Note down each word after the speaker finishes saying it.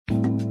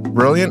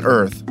Brilliant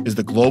Earth is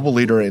the global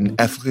leader in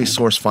ethically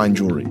sourced fine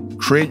jewelry.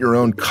 Create your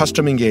own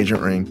custom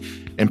engagement ring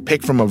and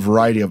pick from a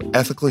variety of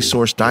ethically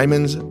sourced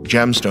diamonds,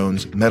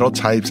 gemstones, metal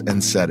types,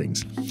 and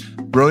settings.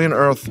 Brilliant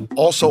Earth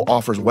also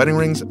offers wedding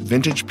rings,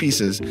 vintage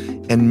pieces,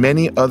 and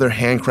many other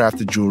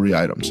handcrafted jewelry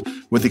items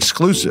with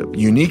exclusive,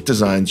 unique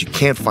designs you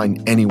can't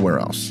find anywhere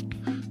else.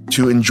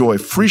 To enjoy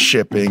free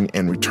shipping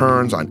and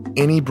returns on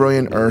any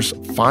Brilliant Earth's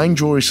fine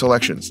jewelry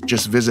selections,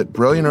 just visit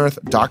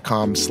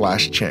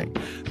brilliantearth.com/Chang.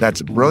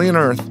 That's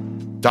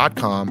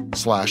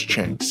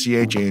brilliantearth.com/Chang,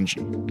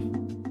 C-H-A-N-G.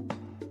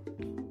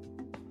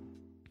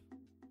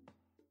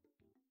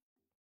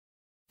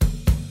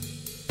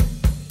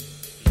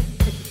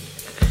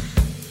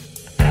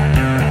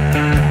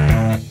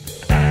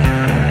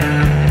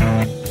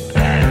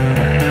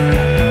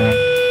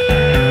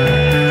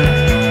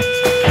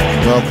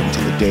 Welcome to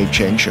the Dave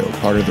Chang Show,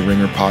 part of the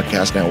Ringer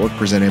Podcast Network,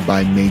 presented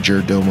by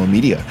Major Domo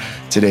Media.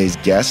 Today's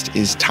guest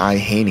is Ty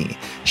Haney.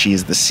 She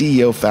is the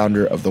CEO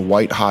founder of the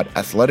white-hot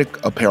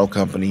athletic apparel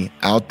company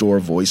Outdoor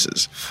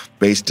Voices,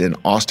 based in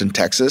Austin,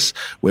 Texas,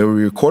 where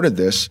we recorded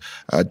this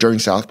during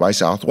South by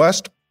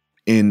Southwest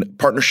in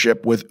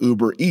partnership with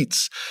Uber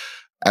Eats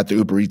at the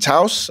Uber Eats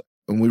house.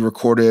 And we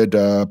recorded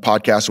a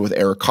podcast with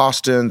Eric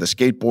Costin, the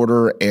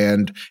skateboarder,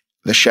 and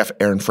the chef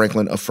Aaron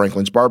Franklin of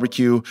Franklin's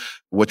Barbecue,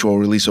 which we'll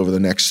release over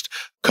the next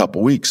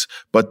couple weeks.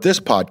 But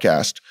this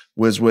podcast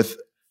was with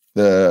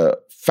the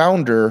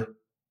founder,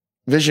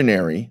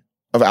 visionary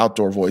of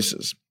Outdoor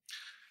Voices.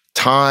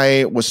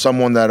 Ty was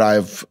someone that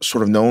I've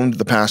sort of known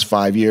the past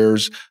 5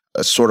 years,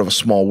 sort of a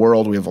small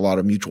world. We have a lot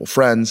of mutual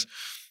friends.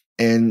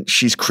 And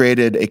she's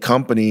created a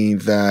company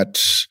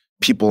that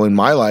people in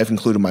my life,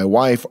 including my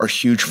wife, are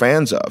huge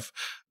fans of.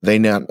 They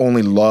not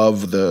only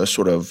love the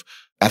sort of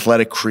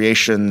athletic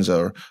creations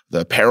or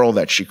the apparel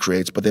that she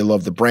creates, but they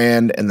love the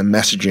brand and the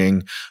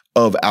messaging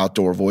of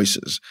Outdoor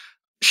Voices.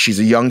 She's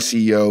a young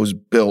CEO who's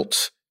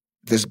built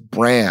this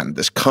brand,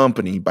 this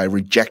company, by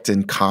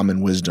rejecting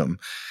common wisdom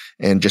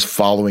and just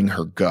following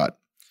her gut.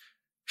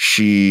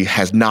 She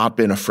has not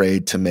been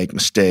afraid to make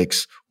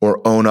mistakes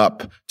or own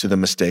up to the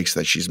mistakes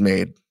that she's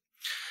made.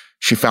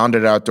 She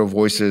founded Outdoor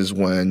Voices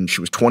when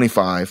she was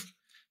 25,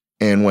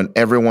 and when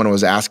everyone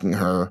was asking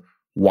her,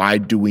 why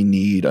do we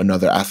need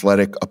another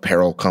athletic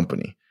apparel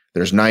company?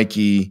 There's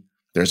Nike,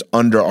 there's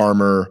Under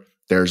Armour,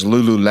 there's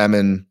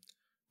Lululemon,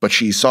 but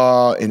she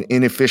saw an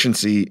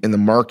inefficiency in the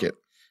market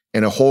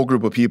and a whole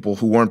group of people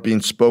who weren't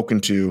being spoken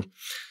to.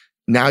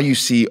 Now you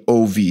see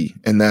OV,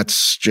 and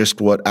that's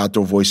just what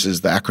Outdoor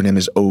Voices, the acronym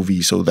is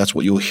OV, so that's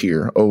what you'll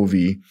hear,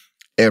 OV,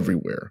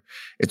 everywhere.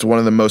 It's one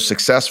of the most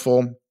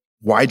successful,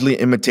 widely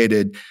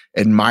imitated,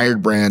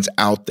 admired brands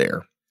out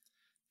there.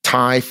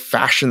 Ty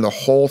fashioned the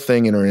whole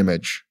thing in her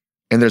image.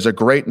 And there's a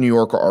great New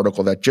Yorker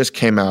article that just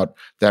came out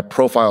that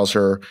profiles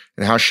her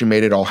and how she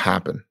made it all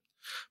happen.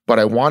 But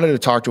I wanted to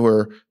talk to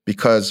her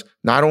because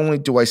not only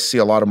do I see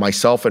a lot of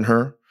myself in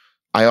her,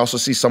 I also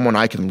see someone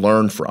I can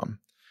learn from.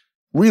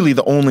 Really,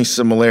 the only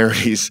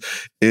similarities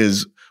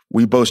is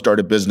we both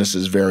started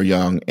businesses very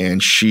young,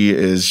 and she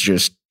is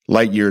just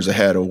light years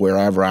ahead of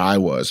wherever I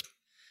was.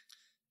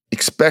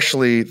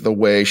 Especially the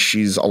way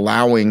she's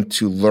allowing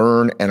to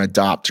learn and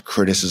adopt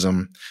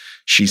criticism.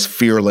 She's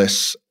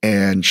fearless,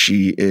 and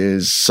she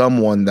is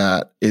someone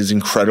that is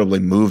incredibly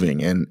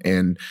moving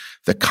and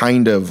the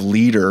kind of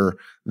leader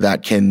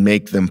that can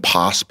make them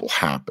possible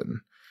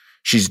happen.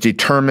 She's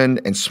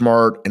determined and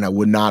smart, and I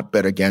would not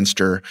bet against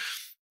her.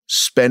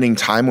 Spending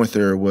time with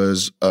her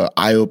was an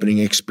eye-opening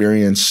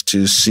experience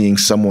to seeing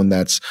someone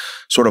that's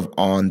sort of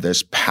on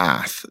this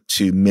path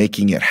to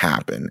making it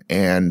happen.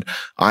 And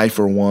I,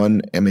 for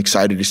one, am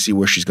excited to see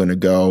where she's going to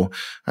go.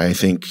 I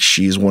think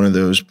she's one of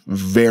those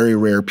very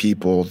rare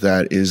people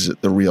that is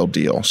the real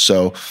deal.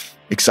 So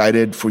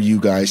excited for you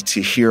guys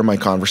to hear my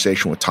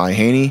conversation with Ty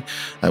Haney.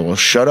 I will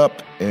shut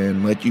up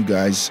and let you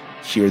guys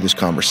hear this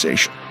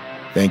conversation.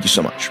 Thank you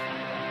so much.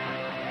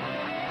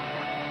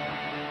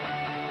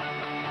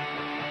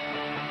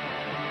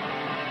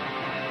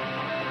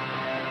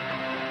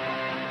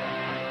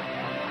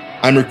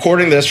 I'm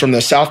recording this from the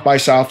South by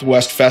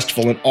Southwest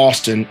Festival in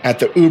Austin at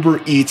the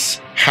Uber Eats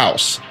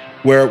house,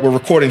 where we're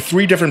recording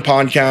 3 different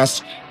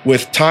podcasts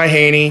with Ty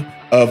Haney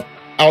of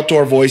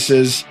Outdoor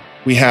Voices.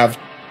 We have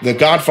the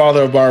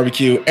godfather of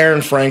barbecue,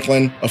 Aaron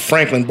Franklin of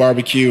Franklin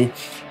Barbecue,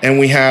 and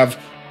we have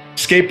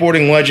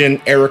skateboarding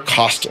legend Eric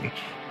Costin.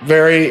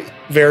 Very,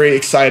 very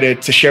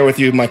excited to share with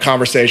you my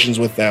conversations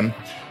with them.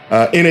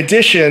 In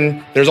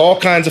addition, there's all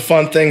kinds of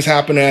fun things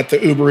happening at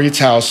the Uber Eats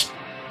house.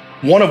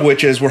 One of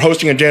which is we're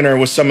hosting a dinner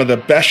with some of the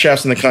best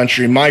chefs in the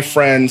country, my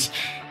friends,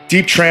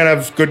 Deep Tran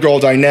of Good Girl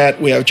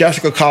Dinette. We have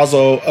Jessica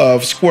Kozlo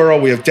of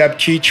Squirrel. We have Deb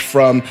Keach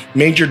from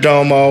Major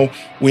Domo.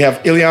 We have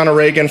Ileana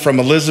Reagan from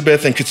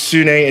Elizabeth and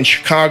Kitsune in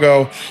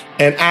Chicago.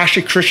 And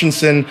Ashley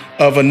Christensen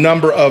of a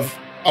number of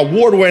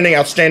award-winning,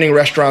 outstanding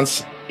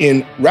restaurants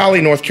in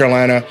Raleigh, North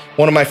Carolina.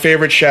 One of my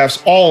favorite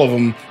chefs. All of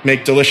them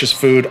make delicious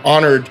food.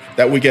 Honored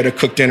that we get to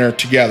cook dinner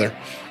together.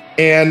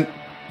 And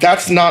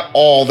that's not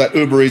all that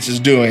Uber Eats is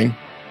doing.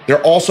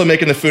 They're also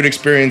making the food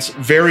experience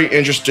very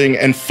interesting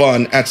and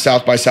fun at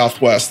South by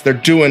Southwest. They're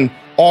doing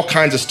all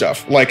kinds of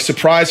stuff, like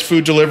surprise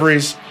food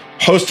deliveries,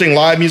 hosting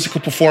live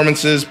musical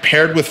performances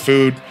paired with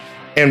food,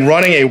 and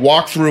running a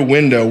walkthrough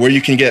window where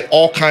you can get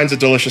all kinds of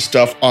delicious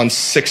stuff on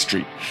 6th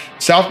Street.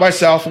 South by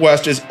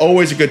Southwest is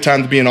always a good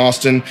time to be in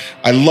Austin.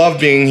 I love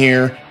being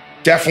here.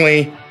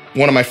 Definitely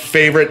one of my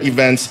favorite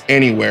events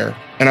anywhere.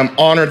 And I'm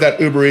honored that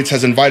Uber Eats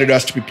has invited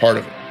us to be part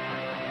of it.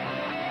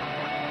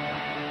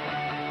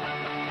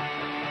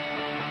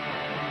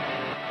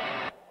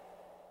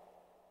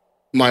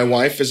 My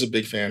wife is a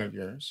big fan of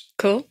yours.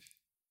 Cool.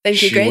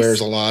 Thank you, She Grace. wears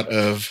a lot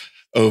of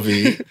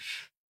OV.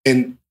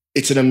 And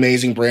it's an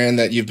amazing brand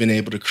that you've been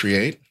able to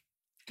create.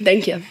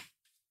 Thank you.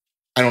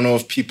 I don't know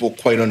if people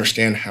quite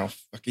understand how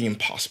fucking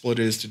impossible it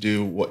is to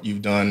do what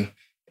you've done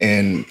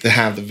and to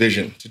have the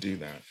vision to do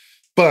that.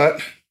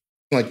 But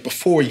like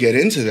before we get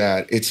into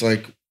that, it's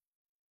like,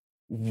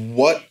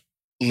 what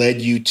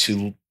led you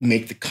to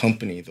make the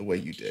company the way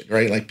you did,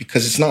 right? Like,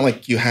 because it's not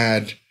like you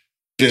had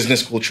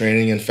business school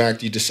training. In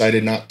fact, you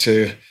decided not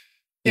to,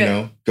 you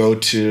know, go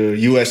to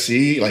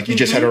USC. Like you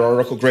just had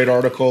an great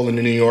article in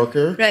the New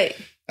Yorker. Right.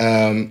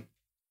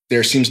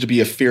 There seems to be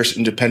a fierce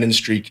independent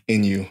streak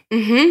in you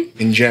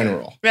in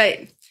general.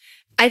 Right.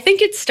 I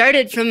think it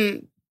started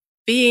from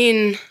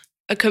being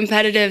a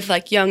competitive,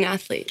 like, young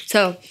athlete.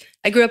 So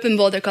I grew up in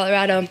Boulder,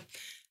 Colorado,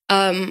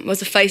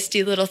 was a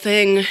feisty little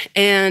thing,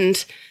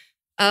 and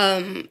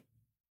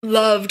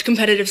loved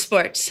competitive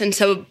sports. And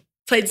so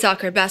played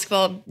soccer,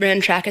 basketball, ran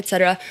track,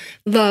 etc.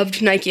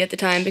 Loved Nike at the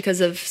time because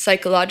of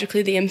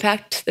psychologically the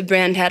impact the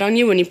brand had on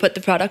you when you put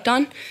the product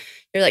on.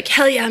 You're like,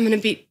 hell yeah, I'm going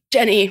to beat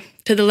Jenny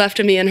to the left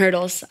of me in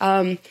hurdles.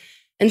 And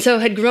so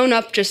had grown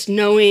up just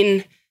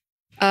knowing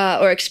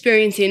or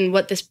experiencing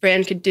what this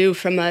brand could do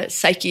from a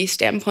psyche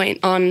standpoint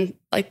on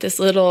like this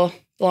little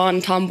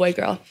blonde tomboy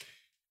girl.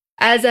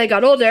 As I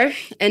got older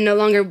and no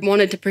longer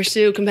wanted to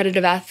pursue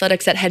competitive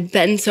athletics that had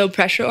been so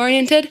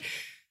pressure-oriented,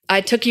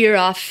 I took a year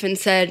off and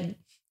said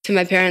to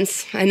my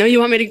parents, I know you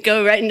want me to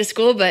go right into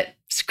school, but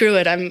screw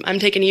it, I'm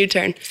taking a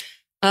U-turn.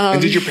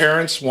 And did your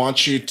parents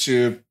want you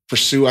to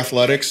pursue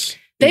athletics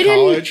in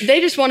college? They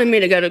just wanted me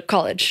to go to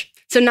college.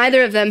 So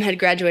neither of them had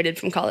graduated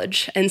from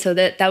college. And so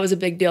that was a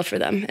big deal for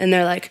them. And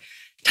they're like,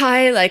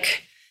 Ty,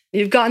 like,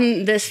 you've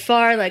gotten this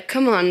far, like,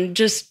 come on,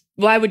 just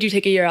why would you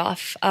take a year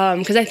off?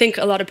 Because I think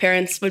a lot of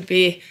parents would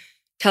be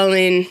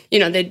telling, you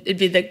know, it'd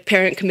be the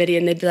parent committee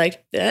and they'd be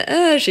like,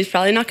 she's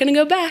probably not going to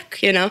go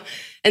back, you know?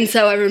 And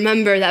so I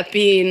remember that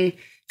being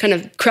kind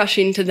of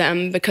crushing to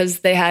them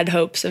because they had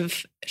hopes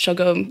of she'll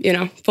go,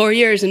 4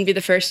 years and be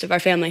the first of our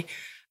family.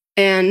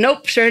 And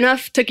nope, sure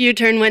enough, took a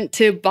U-turn, went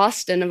to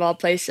Boston of all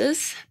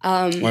places.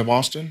 Why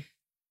Boston?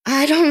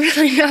 I don't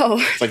really know.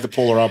 It's like the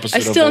polar opposite I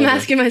of still am Boulder.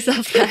 asking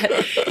myself that.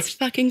 It's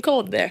fucking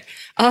cold there.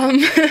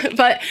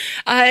 But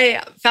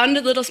I found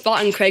a little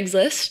spot on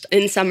Craigslist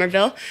in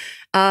Somerville.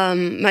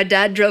 My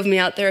dad drove me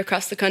out there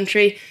across the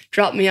country,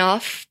 dropped me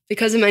off.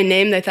 Because of my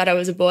name, they thought I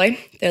was a boy.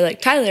 They're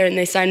like, Tyler, and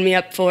they signed me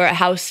up for a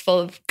house full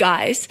of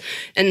guys.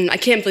 And I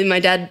can't believe my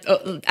dad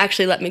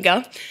actually let me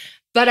go.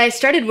 But I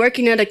started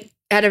working at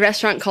a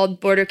restaurant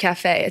called Border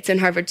Cafe. It's in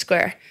Harvard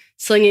Square,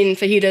 slinging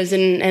fajitas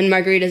and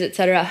margaritas,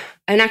 etc.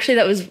 And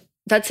actually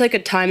that's like a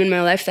time in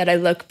my life that I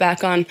look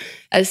back on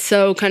as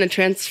so kind of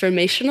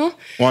transformational.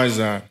 Why is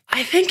that?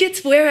 I think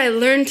it's where I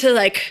learned to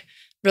like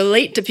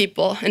relate to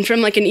people. And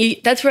from like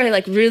that's where I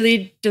like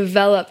really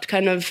developed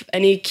kind of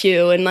an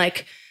EQ and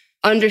like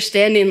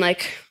understanding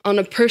like on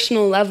a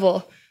personal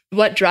level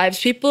what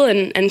drives people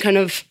and kind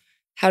of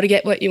how to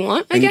get what you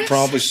want, I guess. You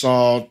probably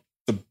saw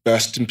the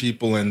best in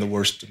people and the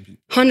worst in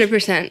people.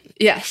 100%,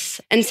 yes.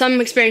 And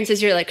some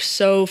experiences you're like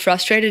so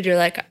frustrated, you're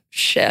like,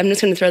 shit, I'm just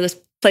going to throw this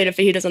plate of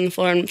fajitas on the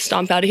floor and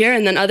stomp out of here.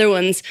 And then other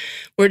ones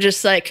were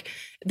just like,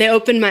 they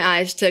opened my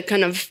eyes to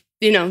kind of,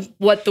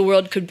 what the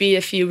world could be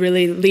if you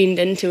really leaned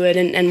into it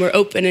and were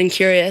open and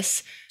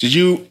curious. Did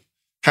you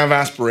have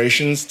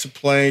aspirations to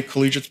play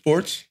collegiate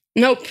sports?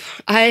 Nope.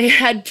 I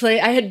had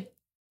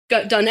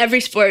done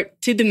every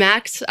sport to the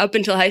max up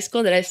until high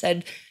school that I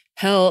said,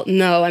 hell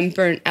no, I'm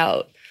burnt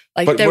out.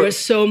 Like there was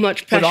so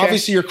much pressure. But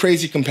obviously you're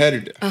crazy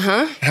competitive.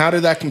 How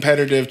did that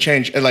competitive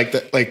change? Like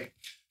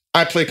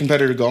I play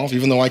competitive golf,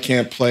 even though I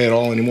can't play at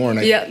all anymore. And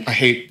I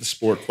hate the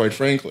sport, quite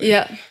frankly.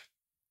 Yeah.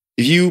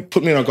 If you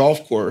put me on a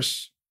golf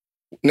course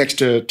next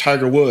to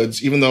Tiger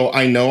Woods, even though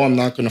I know I'm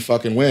not going to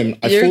fucking win,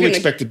 I fully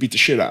expect to beat the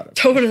shit out of him.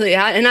 Totally,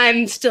 yeah. And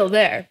I'm still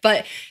there.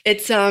 But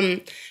it's,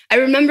 I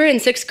remember in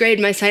 6th grade,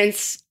 my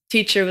science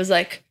teacher was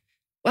like,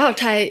 wow,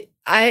 Ty,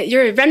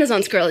 you're a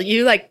Renaissance girl.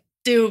 You like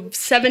do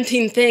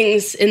 17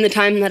 things in the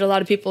time that a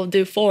lot of people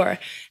do 4.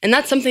 And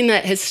that's something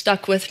that has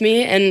stuck with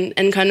me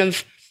and kind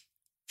of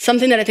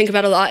something that I think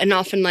about a lot and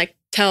often like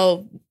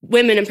tell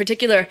women in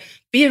particular,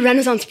 be a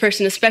Renaissance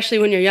person, especially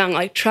when you're young.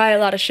 Like try a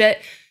lot of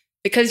shit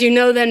because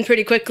then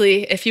pretty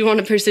quickly if you want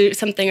to pursue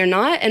something or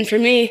not. And for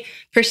me,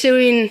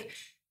 pursuing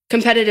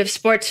competitive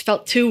sports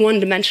felt too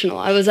one-dimensional.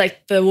 I was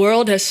like, the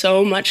world has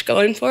so much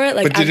going for it.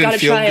 Like I've got to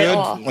try it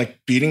all.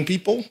 Like beating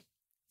people?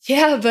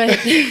 Yeah, but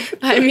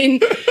I mean,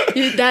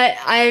 that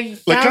I've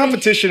found, like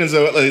competition is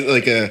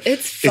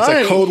it's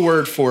a code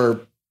word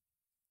for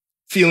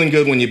feeling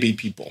good when you beat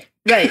people.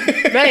 Right.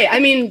 I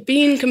mean,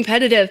 being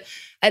competitive,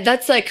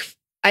 that's like,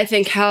 I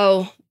think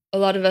how a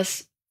lot of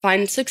us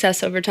find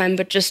success over time,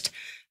 but just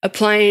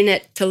applying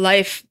it to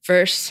life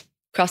first,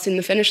 crossing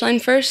the finish line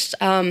first,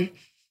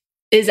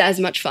 is as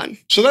much fun.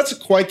 So that's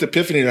quite the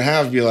epiphany to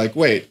have. Be like,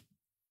 wait,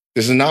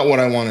 this is not what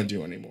I want to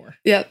do anymore.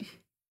 Yep.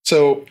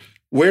 So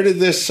where did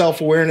this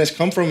self-awareness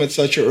come from at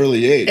such an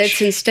early age?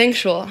 It's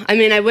instinctual. I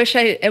mean, I wish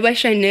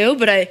I knew,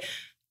 but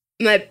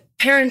my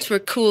parents were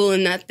cool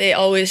in that they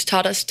always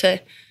taught us to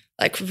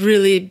like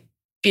really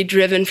be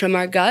driven from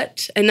our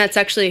gut. And that's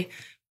actually,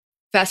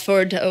 fast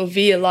forward to OV,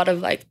 a lot of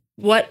like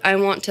what I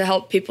want to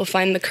help people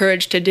find the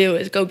courage to do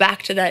is go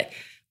back to that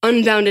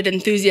unbounded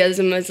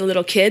enthusiasm as a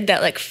little kid,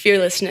 that like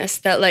fearlessness,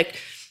 that like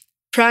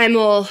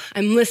primal,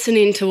 I'm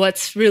listening to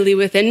what's really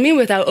within me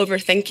without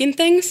overthinking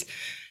things.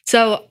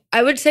 So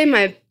I would say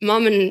my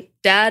mom and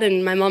dad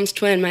and my mom's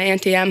twin, my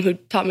Auntie Em, who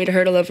taught me to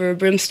hurdle over a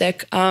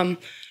broomstick,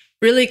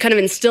 really kind of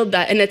instilled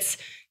that. And it's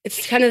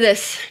kind of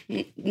this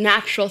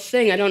natural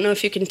thing. I don't know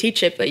if you can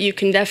teach it, but you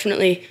can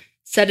definitely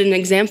set an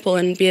example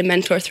and be a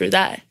mentor through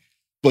that.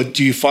 But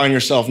do you find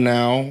yourself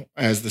now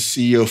as the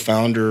CEO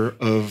founder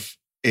of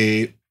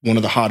one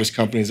of the hottest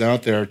companies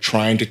out there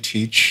trying to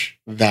teach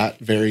that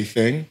very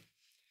thing?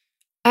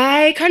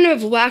 I kind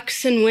of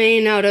wax and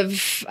wane out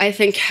of, I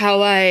think,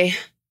 how I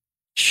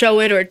show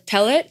it or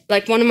tell it.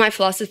 Like one of my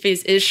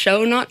philosophies is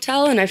show, not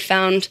tell. And I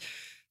found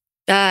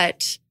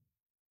that,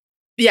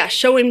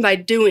 showing by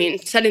doing,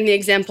 setting the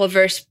example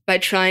versus by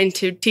trying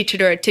to teach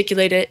it or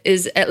articulate it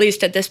is, at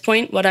least at this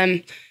point, what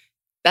I'm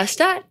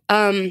best at.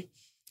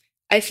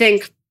 I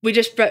think we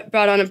just brought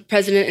on a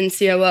president and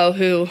COO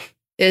who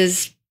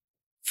is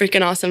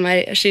freaking awesome.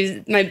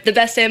 The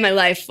best day of my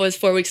life was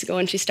 4 weeks ago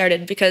when she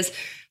started, because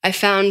I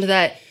found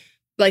that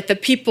like the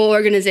people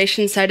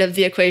organization side of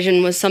the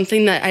equation was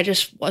something that I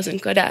just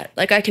wasn't good at.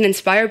 Like I can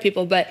inspire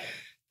people, but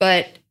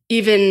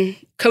even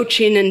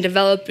coaching and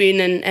developing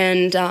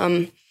and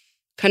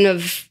kind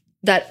of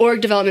that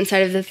org development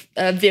side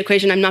of the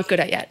equation, I'm not good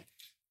at yet.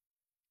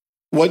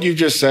 What you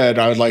just said,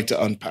 I would like to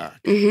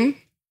unpack. Mm-hmm.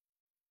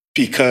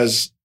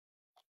 Because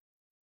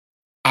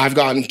I've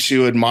gotten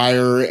to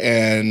admire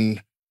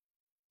and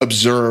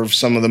observe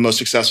some of the most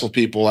successful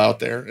people out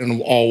there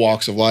in all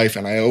walks of life.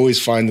 And I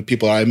always find the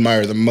people I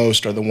admire the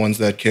most are the ones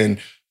that can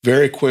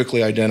very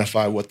quickly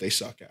identify what they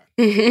suck at.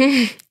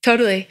 Mm-hmm.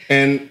 Totally.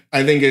 And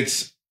I think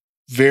it's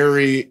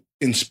very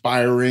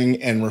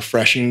inspiring and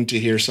refreshing to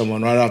hear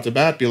someone right off the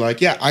bat be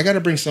like, yeah, I got to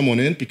bring someone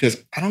in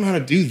because I don't know how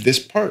to do this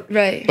part.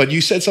 Right. But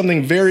you said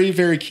something very,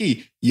 very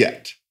key,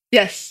 yet.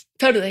 Yes,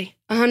 totally.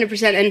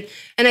 100%.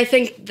 And I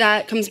think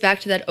that comes back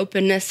to that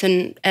openness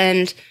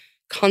and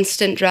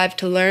constant drive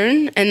to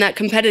learn, and that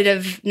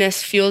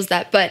competitiveness fuels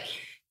that. But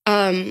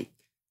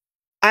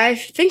I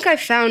think I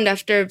found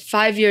after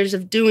 5 years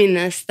of doing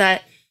this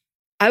that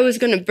I was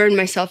going to burn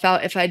myself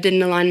out if I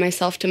didn't align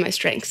myself to my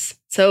strengths.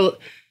 So,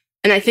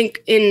 and I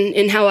think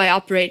in how I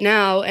operate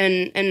now,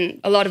 and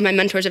a lot of my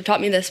mentors have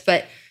taught me this,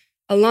 but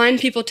align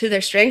people to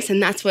their strengths,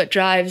 and that's what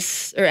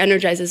drives or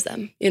energizes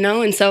them, you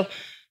know? And so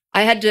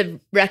I had to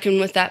reckon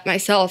with that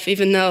myself,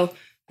 even though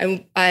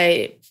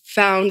I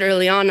found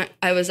early on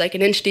I was like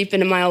an inch deep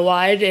and a mile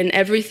wide in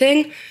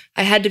everything.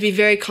 I had to be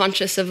very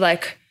conscious of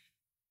like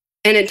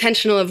and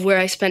intentional of where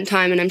I spent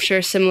time, and I'm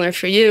sure similar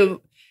for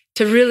you,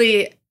 to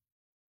really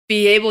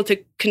be able to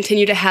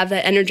continue to have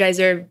that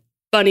energizer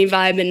bunny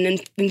vibe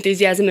and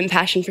enthusiasm and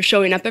passion for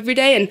showing up every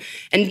day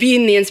and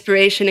being the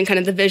inspiration and kind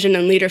of the vision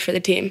and leader for the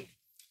team.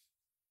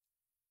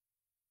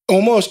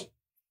 Almost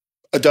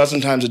a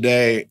dozen times a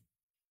day,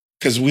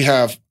 because we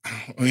have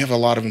a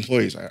lot of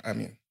employees. I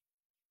mean,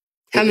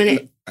 how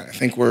many? I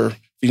think we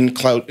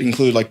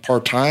include like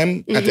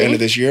part-time at the end of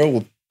this year,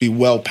 we'll be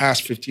well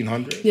past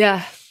 1,500.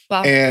 Yeah.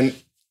 Wow. And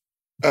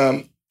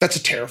that's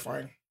a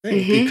terrifying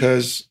thing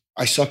because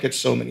I suck at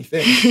so many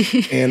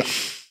things. And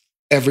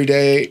every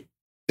day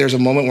there's a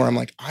moment where I'm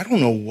like, I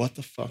don't know what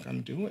the fuck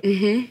I'm doing.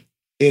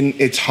 And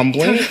it's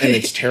humbling and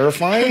it's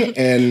terrifying.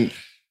 And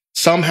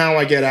somehow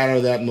I get out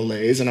of that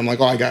malaise and I'm like,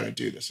 oh, I got to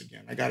do this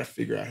again. I got to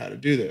figure out how to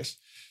do this.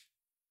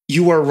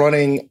 You are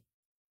running,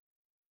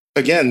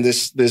 again,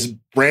 this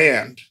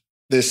brand,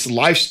 this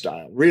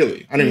lifestyle,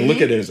 really. I don't even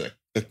look at it as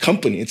a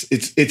company.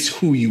 It's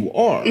who you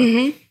are.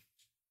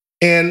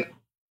 And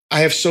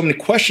I have so many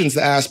questions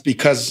to ask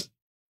because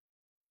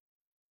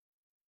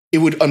it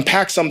would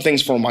unpack some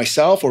things for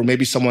myself or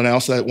maybe someone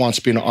else that wants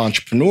to be an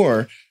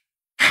entrepreneur.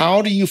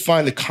 How do you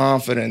find the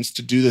confidence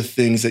to do the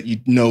things that you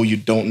know you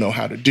don't know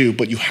how to do,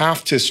 but you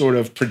have to sort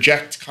of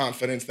project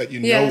confidence that you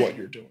know what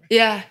you're doing?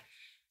 Yeah.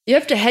 You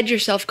have to hedge your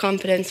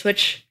self-confidence,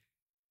 which,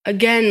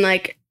 again,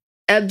 like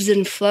ebbs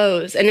and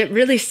flows. And it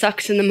really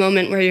sucks in the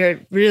moment where you're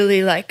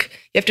really like,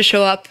 you have to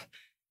show up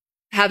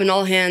having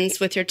all hands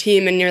with your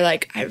team and you're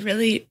like, I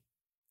really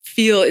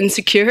feel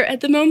insecure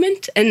at the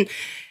moment. And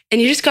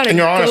you just got to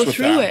go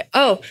through it.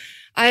 Oh,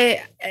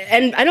 I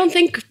don't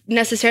think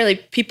necessarily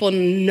people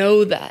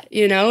know that,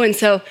 and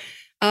so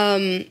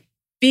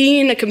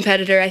being a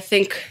competitor, I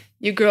think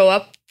you grow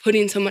up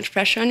putting so much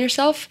pressure on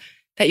yourself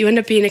that you end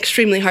up being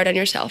extremely hard on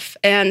yourself.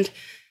 And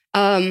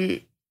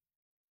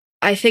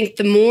I think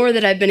the more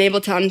that I've been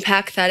able to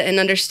unpack that and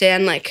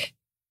understand, like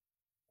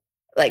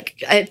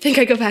I think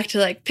I go back to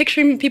like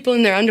picturing people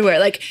in their underwear.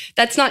 Like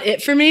that's not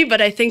it for me,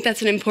 but I think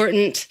that's an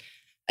important,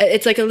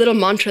 it's like a little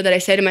mantra that I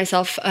say to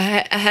myself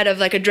ahead of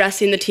like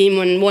addressing the team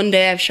when one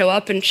day I show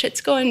up and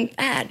shit's going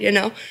bad,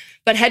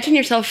 But hedging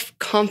yourself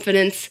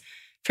confidence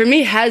for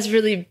me has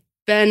really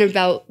been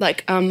about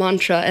like a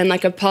mantra and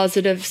like a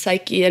positive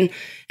psyche. And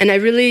I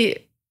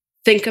really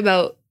think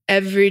about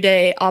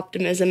everyday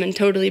optimism and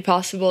totally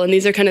possible. And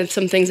these are kind of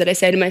some things that I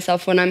say to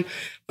myself when I'm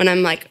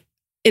like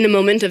in a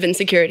moment of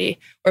insecurity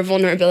or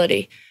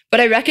vulnerability. But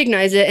I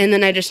recognize it, and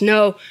then I just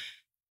know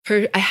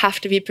I have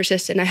to be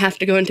persistent. I have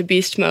to go into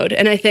beast mode.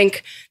 And I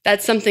think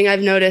that's something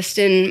I've noticed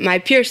in my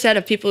peer set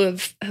of people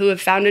who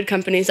have founded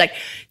companies. Like,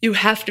 you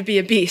have to be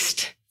a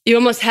beast. You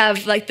almost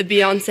have like the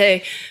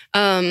Beyonce,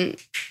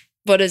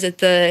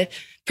 the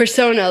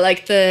persona,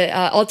 like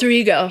the alter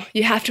ego.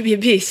 You have to be a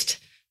beast.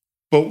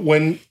 But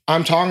when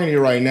I'm talking to you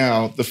right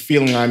now, the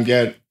feeling I'm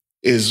getting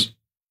is,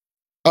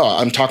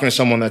 I'm talking to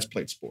someone that's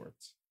played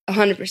sports.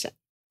 100%.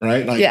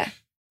 Right? Like, yeah.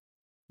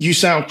 You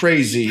sound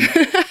crazy,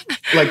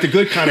 like the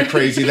good kind of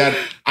crazy that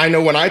I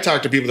know when I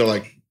talk to people, they're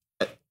like,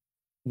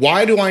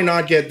 why do I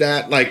not get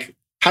that? Like,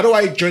 how do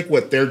I drink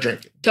what they're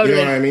drinking? Totally.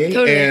 You know what I mean?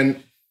 Totally.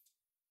 And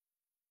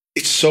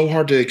it's so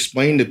hard to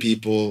explain to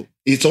people.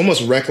 It's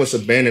almost reckless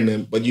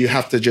abandonment, but you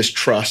have to just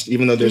trust,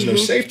 even though there's no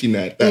safety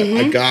net, that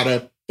I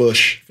gotta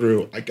push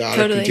through. I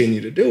gotta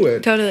continue to do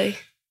it. Totally.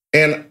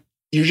 And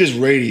you just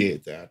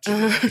radiate that.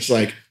 It's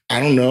like, I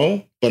don't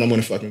know, but I'm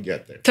going to fucking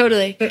get there.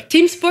 Totally.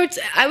 Team sports,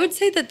 I would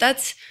say that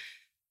that's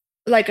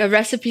like a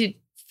recipe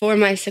for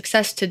my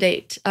success to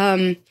date.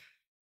 And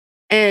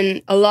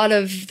a lot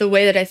of the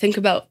way that I think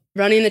about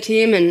running the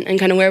team and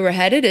kind of where we're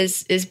headed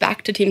is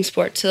back to team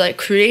sports. So like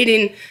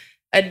creating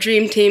a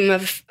dream team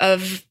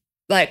of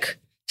like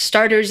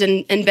starters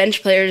and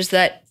bench players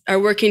that are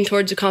working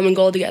towards a common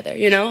goal together,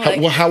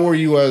 How were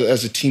you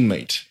as a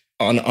teammate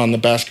on the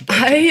basketball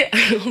team?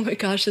 Oh my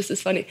gosh, this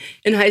is funny.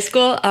 In high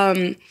school,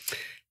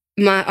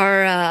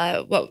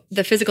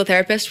 the physical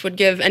therapist would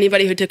give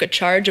anybody who took a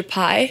charge a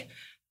pie.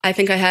 I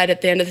think I had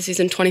at the end of the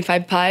season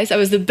 25 pies. I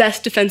was the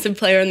best defensive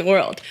player in the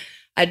world.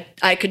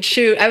 I could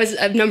shoot. I was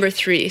number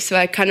 3, so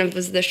I kind of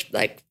was the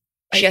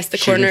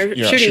corner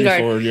shooting guard.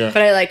 Forward, yeah.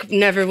 But I like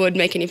never would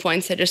make any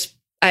points.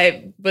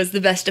 I was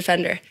the best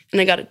defender, and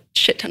I got a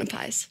shit ton of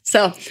pies.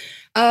 So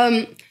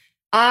I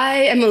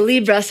am a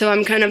Libra, so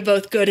I'm kind of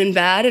both good and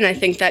bad, and I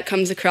think that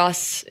comes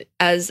across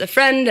as a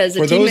friend, as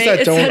a teammate. For those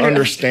that don't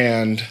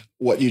understand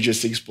what you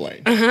just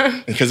explained,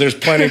 because there's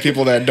plenty of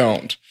people that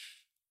don't.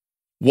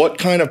 What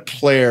kind of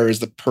player is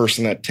the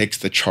person that takes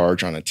the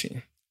charge on a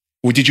team?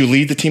 Did you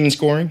lead the team in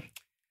scoring?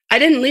 I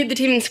didn't lead the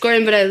team in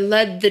scoring, but I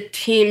led the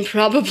team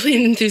probably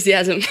in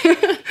enthusiasm.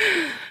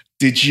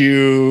 Did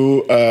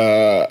you,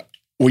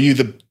 were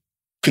you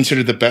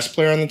considered the best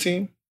player on the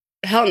team?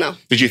 Hell no.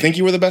 Did you think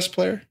you were the best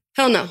player?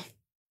 Hell no.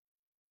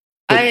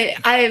 I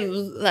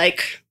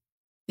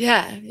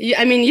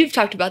mean, you've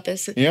talked about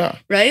this. Yeah.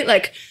 Right?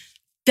 Like,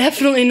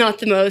 definitely not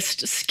the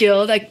most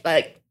skilled.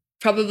 Like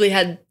probably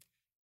had,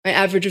 my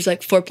average was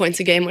like 4 points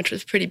a game, which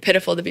was pretty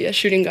pitiful to be a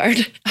shooting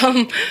guard.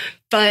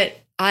 But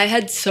I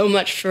had so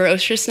much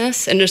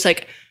ferociousness and just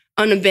like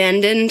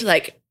unabandoned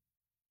like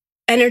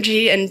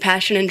energy and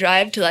passion and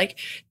drive to like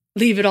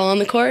leave it all on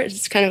the court.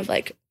 It's kind of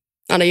like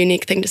not a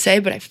unique thing to say,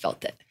 but I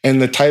felt it.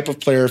 And the type of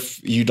player,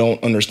 if you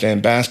don't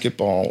understand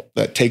basketball,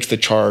 that takes the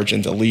charge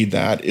and to lead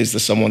that is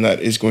someone that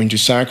is going to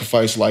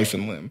sacrifice life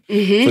and limb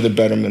for the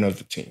betterment of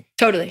the team.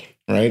 Totally.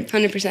 Right?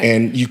 100%.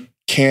 And you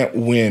can't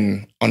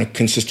win on a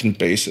consistent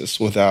basis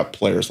without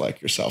players like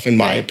yourself, in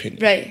my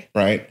opinion.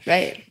 Right.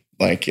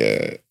 Like,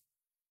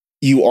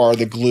 you are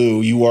the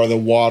glue. You are the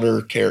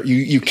water carrier.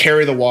 You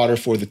carry the water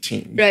for the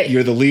team. Right.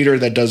 You're the leader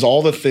that does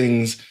all the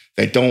things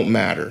that don't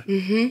matter.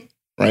 Mm-hmm.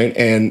 Right.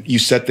 And you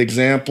set the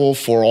example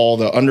for all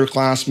the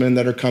underclassmen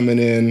that are coming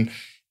in.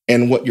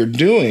 And what you're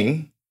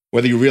doing,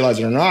 whether you realize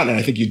it or not, and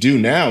I think you do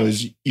now,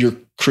 is you're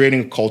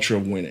creating a culture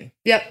of winning.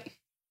 Yep.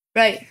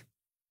 Right.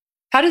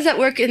 How does that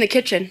work in the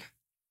kitchen?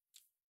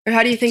 Or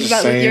how do you think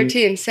about with your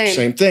team?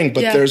 Same thing.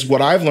 But there's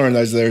what I've learned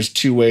is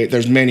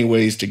there's many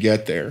ways to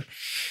get there.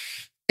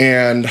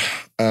 And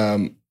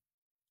I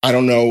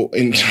don't know,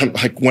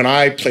 like when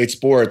I played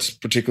sports,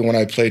 particularly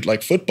when I played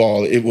like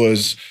football, it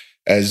was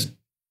as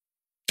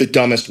the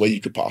dumbest way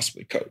you could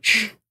possibly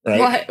coach,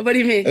 right? What do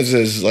you mean? This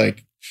is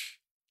like,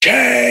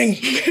 Chang!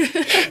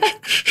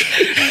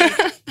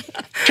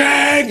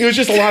 Chang! It was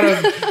just a lot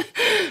of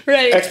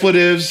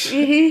expletives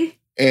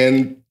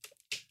and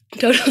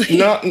totally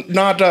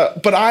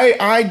but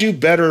I do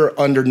better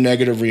under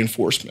negative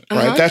reinforcement,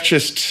 right? That's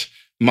just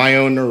my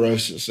own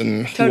neurosis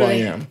and who I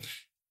am.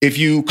 If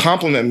you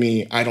compliment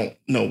me, I don't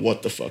know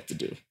what the fuck to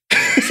do.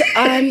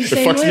 It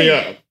fucks me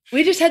up.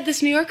 We just had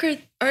this New Yorker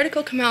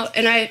article come out,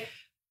 and I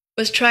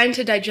was trying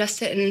to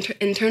digest it and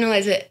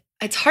internalize it,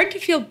 it's hard to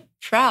feel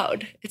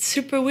proud. It's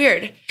super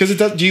weird. Because it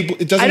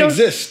doesn't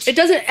exist. It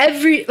doesn't.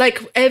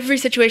 Every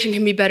situation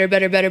can be better.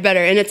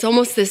 And it's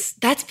almost this,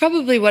 that's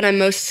probably what I'm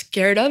most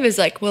scared of is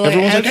like,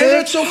 everyone's like, hey,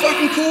 that's so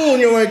fucking cool.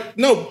 And you're like,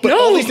 no,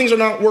 all these things are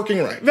not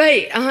working right.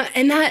 Right.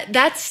 And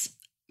that's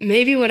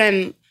maybe what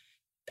I'm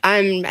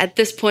at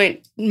this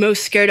point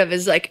most scared of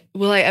is like,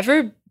 will I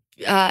ever,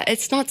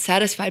 it's not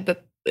satisfied,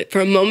 but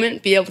for a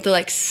moment be able to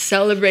like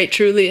celebrate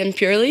truly and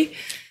purely.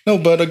 No,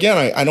 but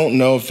again, I don't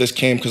know if this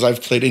came because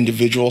I've played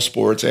individual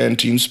sports and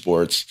team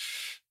sports,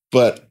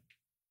 but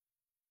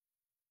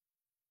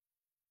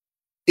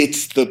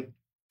it's the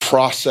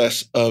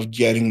process of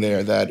getting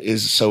there that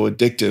is so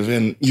addictive.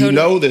 And you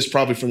know this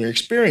probably from your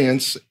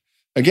experience.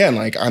 Again,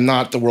 like I'm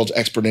not the world's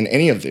expert in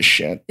any of this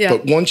shit,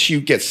 but once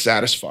you get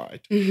satisfied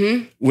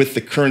with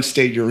the current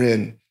state you're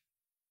in,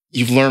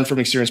 you've learned from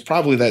experience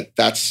probably that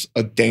that's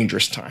a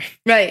dangerous time.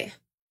 Right.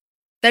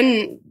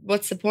 Then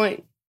what's the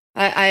point?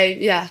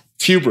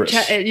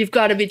 Hubris. You've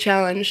got to be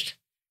challenged.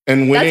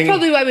 And winning, that's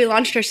probably why we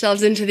launched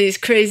ourselves into these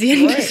crazy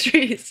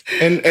industries.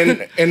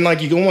 Right. And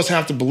like you almost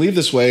have to believe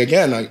this way.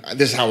 Again,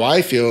 this is how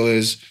I feel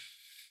is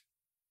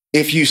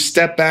if you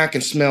step back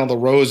and smell the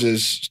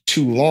roses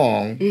too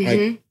long,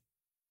 like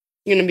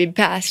you're going to be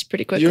passed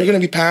pretty quickly. You're going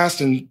to be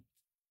passed and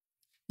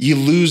you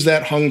lose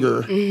that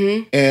hunger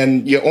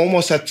and you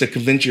almost have to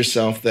convince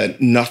yourself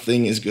that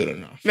nothing is good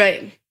enough.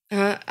 Right.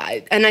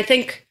 I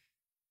think,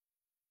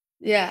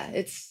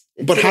 it's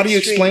but how do you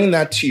explain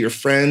that to your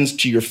friends,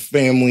 to your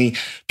family?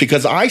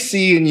 Because I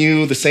see in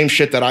you the same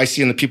shit that I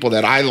see in the people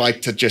that I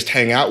like to just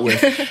hang out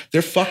with.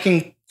 They're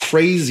fucking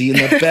crazy in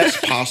the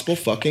best possible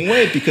fucking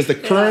way because the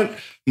current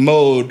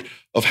mode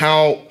of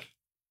how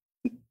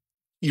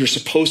you're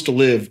supposed to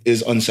live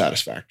is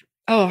unsatisfactory.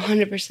 Oh,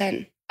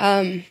 100%.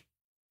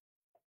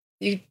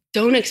 You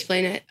don't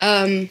explain it,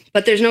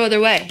 but there's no other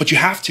way. But you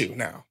have to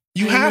now.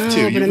 You have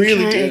to. You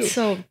really do. It's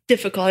so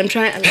difficult. I'm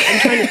trying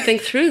to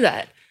think through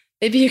that.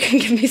 Maybe you can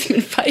give me some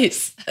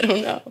advice. I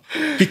don't know.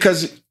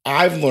 Because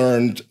I've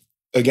learned,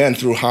 again,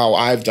 through how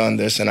I've done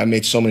this, and I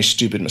made so many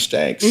stupid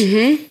mistakes,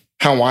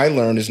 how I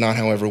learned is not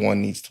how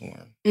everyone needs to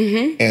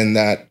learn. And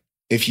that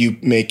if you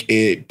make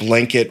a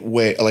blanket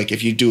way, like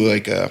if you do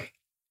like a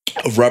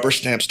rubber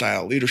stamp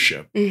style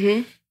leadership,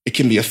 it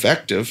can be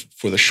effective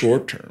for the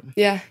short term.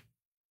 Yeah.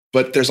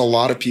 But there's a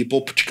lot of people,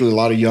 particularly a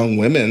lot of young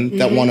women,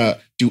 that want to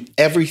do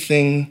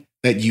everything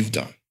that you've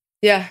done.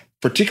 Yeah.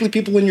 Particularly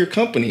people in your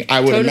company,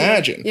 I would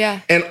imagine. Yeah.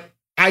 And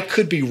I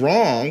could be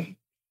wrong,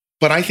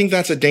 but I think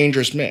that's a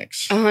dangerous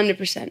mix.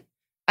 100%.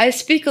 I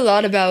speak a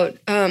lot about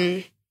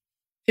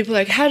people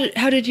like, how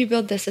did you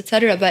build this, et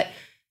cetera. But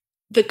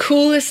the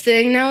coolest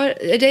thing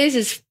nowadays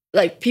is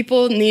like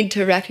people need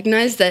to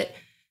recognize that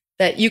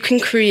you can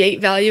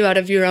create value out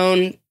of your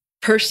own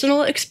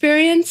personal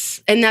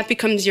experience, and that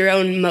becomes your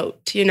own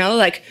moat,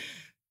 like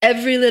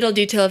every little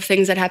detail of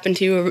things that happen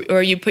to you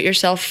or you put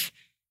yourself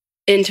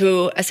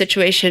into a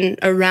situation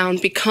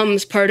around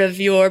becomes part of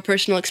your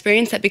personal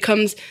experience that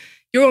becomes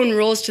your own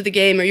rules to the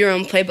game or your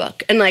own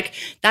playbook. And like,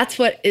 that's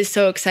what is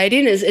so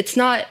exciting is it's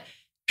not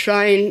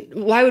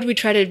why would we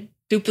try to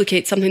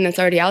duplicate something that's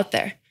already out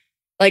there?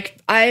 Like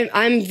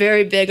I'm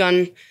very big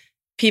on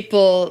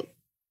people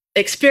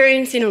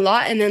experiencing a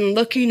lot and then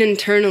looking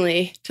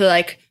internally to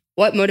like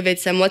what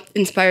motivates them, what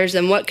inspires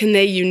them, what can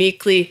they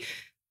uniquely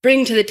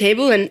bring to the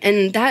table.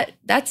 And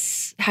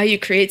that's how you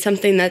create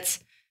something that's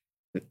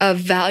of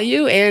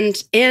value and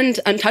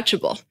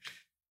untouchable.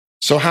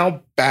 So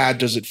how bad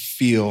does it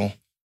feel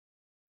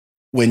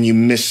when you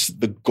miss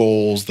the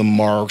goals, the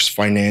marks,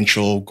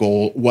 financial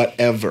goal,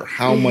 whatever?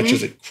 How much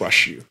does it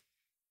crush you?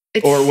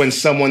 Or when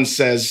someone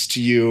says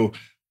to you,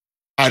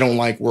 I don't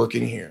like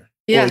working here.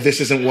 Or this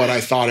isn't what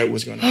I thought it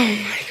was going to be. Oh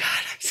my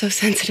God, I'm so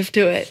sensitive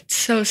to it. It's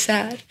so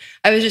sad.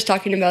 I was just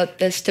talking about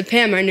this to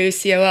Pam, our new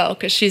COO,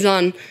 because she's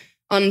on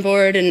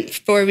board in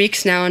 4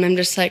 weeks now. And I'm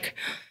just like,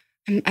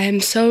 I am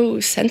so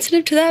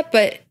sensitive to that,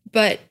 but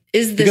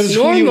is this because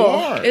normal? Who you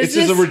are. It's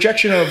a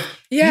rejection of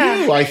you,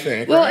 I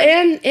think. Well,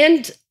 right?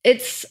 and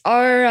it's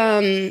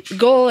our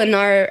goal and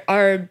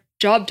our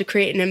job to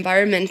create an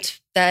environment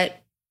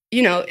that,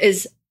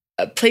 is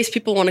a place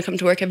people want to come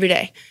to work every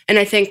day. And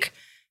I think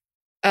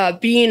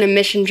being a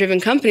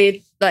mission-driven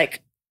company,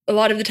 like a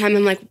lot of the time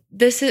I'm like,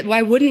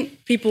 why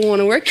wouldn't people want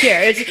to work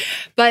here?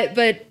 But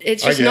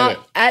it's just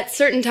not at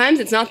certain times.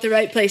 It's not the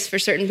right place for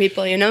certain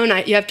people,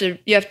 and you have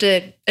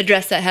to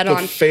address that head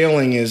on.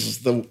 Failing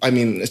is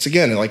it's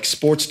again, like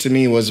sports to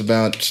me was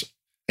about,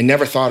 I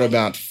never thought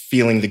about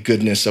feeling the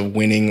goodness of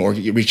winning or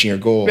reaching your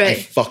goal. Right.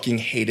 I fucking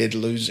hated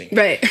losing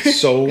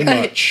so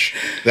much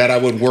that I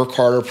would work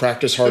harder,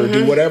 practice harder,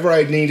 do whatever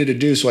I needed to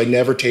do. So I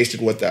never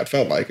tasted what that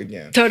felt like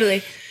again.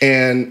 Totally.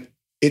 And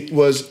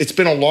it's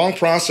been a long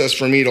process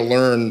for me to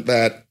learn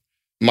that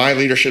my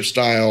leadership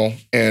style,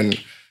 and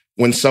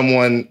when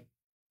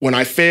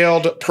I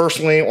failed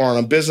personally or on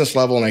a business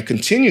level and I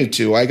continued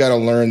to, I got to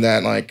learn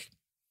that like,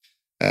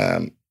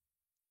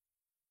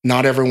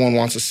 not everyone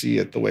wants to see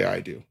it the way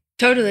I do.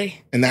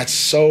 Totally. And that's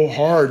so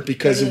hard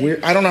because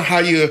I don't know how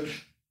you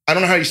I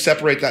don't know how you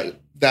separate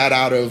that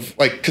out of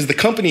like, because the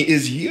company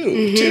is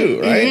you too,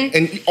 right?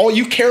 And all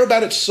you care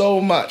about it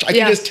so much. I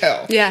can just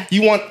tell. Yeah.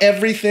 You want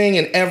everything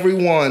and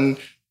everyone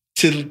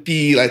to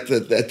be like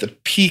at the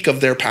peak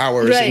of their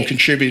powers and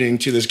contributing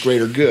to this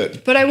greater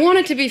good. But I want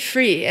it to be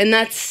free, and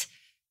that's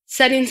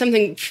setting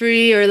something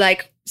free or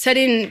like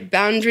setting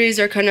boundaries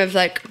or kind of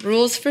like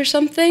rules for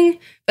something,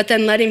 but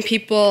then letting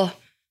people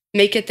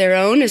make it their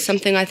own is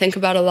something I think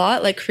about a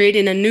lot, like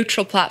creating a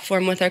neutral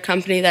platform with our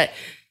company that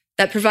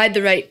provide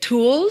the right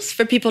tools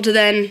for people to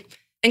then,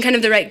 and kind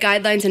of the right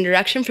guidelines and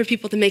direction for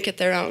people to make it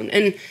their own.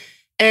 And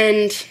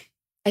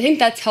I think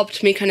that's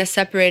helped me kind of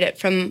separate it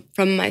from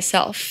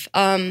myself.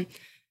 The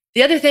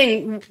other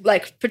thing,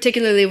 like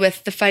particularly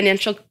with the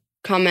financial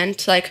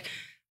comment, like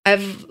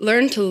I've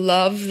learned to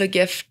love the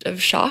gift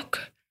of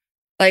shock.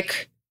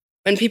 Like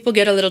when people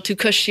get a little too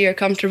cushy or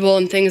comfortable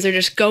and things are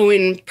just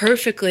going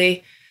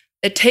perfectly,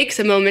 it takes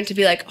a moment to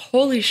be like,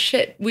 holy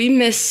shit, we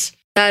miss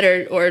that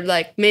or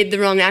like made the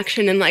wrong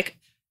action. And like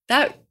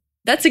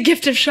that's a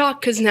gift of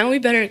shock, because now we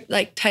better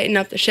like tighten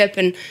up the ship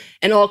and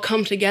all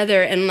come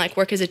together and like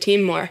work as a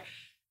team more.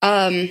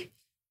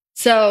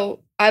 So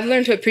I've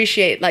learned to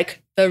appreciate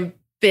like the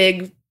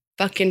big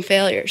fucking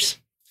failures.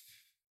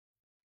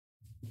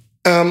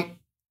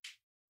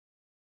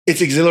 It's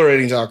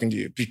exhilarating talking to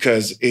you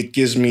because it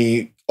gives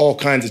me all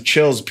kinds of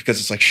chills, because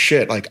it's like,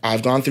 shit, like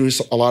I've gone through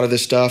a lot of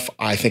this stuff.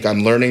 I think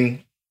I'm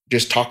learning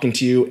just talking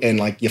to you, and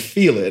like you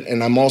feel it.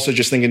 And I'm also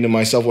just thinking to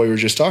myself while we were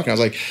just talking, I was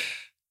like,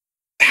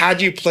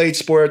 had you played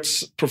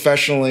sports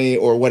professionally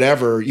or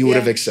whatever, you would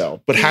have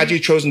excelled. But had you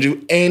chosen to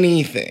do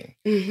anything,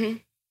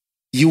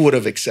 you would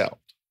have excelled.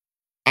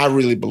 I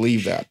really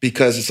believe that,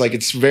 because it's like,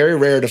 it's very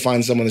rare to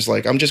find someone that's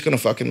like, I'm just going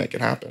to fucking make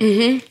it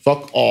happen.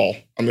 Fuck all.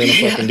 I'm going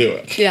to fucking do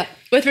it. Yeah.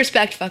 With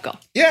respect, fuck all.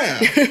 Yeah.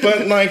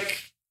 But like,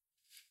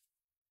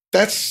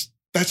 that's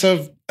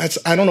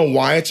I don't know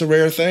why it's a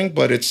rare thing,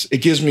 but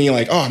it gives me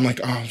like,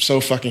 I'm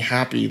so fucking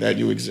happy that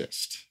you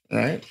exist.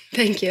 Right?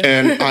 Thank you.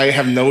 And I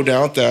have no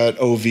doubt that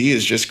OV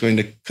is just going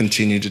to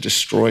continue to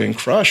destroy and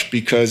crush,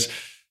 because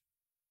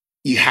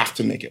you have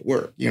to make it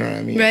work. You know what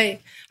I mean?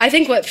 Right. I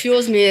think what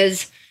fuels me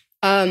is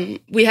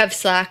we have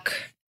Slack.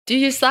 Do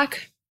you use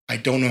Slack? I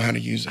don't know how to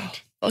use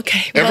it.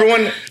 Okay. Well,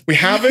 everyone, we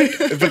have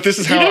it, but this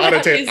is how out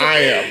of touch I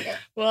am.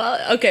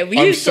 Well, okay. I'm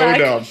use Slack.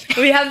 So dumb.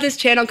 We have this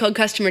channel called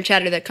Customer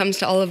Chatter that comes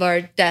to all of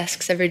our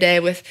desks every day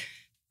with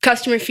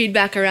customer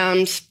feedback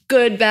around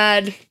good,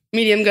 bad,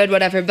 medium good,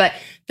 whatever. But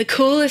the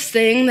coolest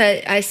thing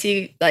that I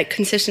see like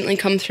consistently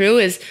come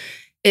through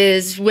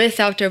is with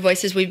Outdoor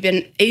Voices, we've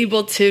been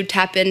able to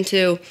tap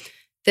into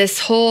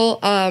this whole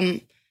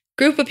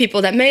group of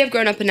people that may have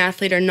grown up an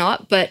athlete or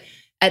not, but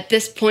at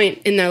this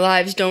point in their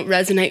lives don't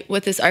resonate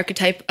with this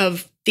archetype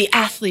of the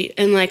athlete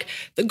and like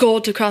the goal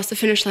to cross the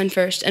finish line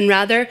first, and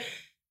rather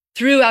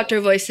through Outdoor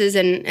Voices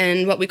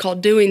and what we call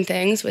doing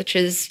things, which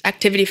is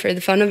activity for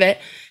the fun of it,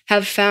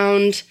 have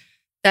found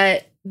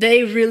that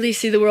they really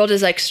see the world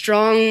as like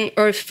strong,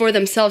 or for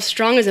themselves,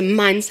 strong as a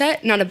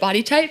mindset, not a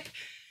body type.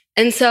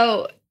 And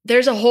so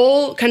there's a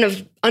whole kind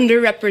of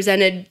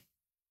underrepresented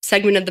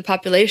segment of the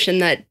population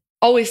that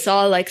always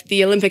saw like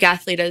the Olympic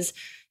athlete as,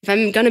 if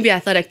I'm going to be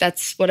athletic,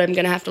 that's what I'm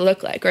going to have to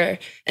look like.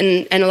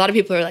 And a lot of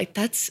people are like,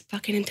 that's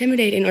fucking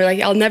intimidating, or like,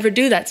 I'll never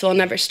do that, so I'll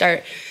never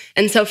start.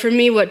 And so for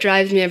me, what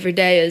drives me every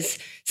day is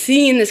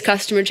seeing this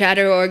customer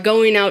chatter, or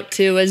going out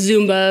to a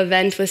Zumba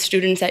event with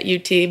students at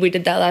UT. We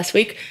did that last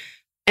week.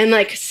 And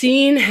like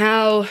seeing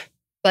how,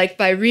 like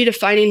by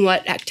redefining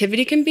what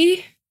activity can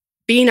be,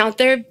 being out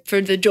there for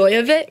the joy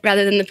of it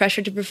rather than the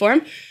pressure to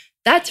perform,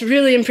 that's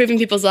really improving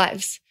people's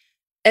lives.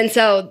 And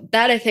so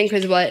that, I think,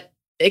 is what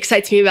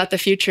excites me about the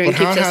future and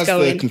keeps us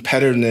going. The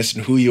competitiveness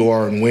and who you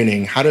are and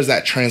winning, how does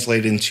that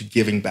translate into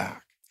giving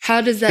back?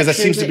 How does that? Because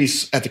that seems to be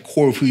at the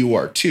core of who you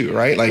are too,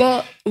 right? Like,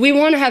 well, we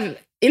want to have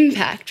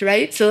impact,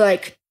 right? So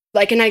like,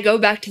 and I go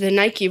back to the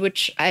Nike,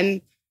 which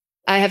I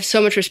have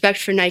so much respect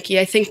for Nike.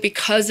 I think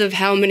because of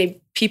how many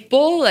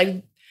people,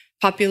 like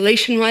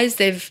population-wise,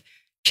 they've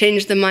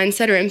changed the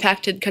mindset or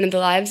impacted kind of the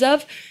lives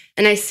of.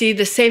 And I see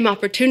the same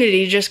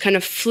opportunity, just kind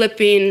of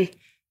flipping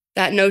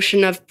that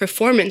notion of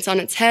performance on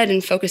its head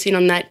and focusing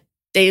on that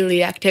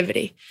daily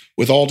activity.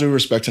 With all due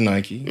respect to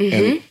Nike,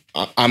 and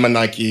I'm a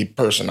Nike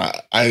person.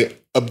 I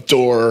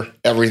adore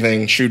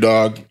everything, Shoe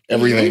Dog,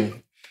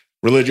 everything.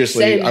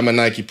 Religiously, Same. I'm a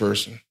Nike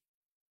person.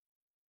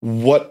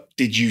 What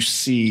did you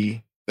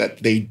see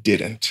that they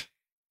didn't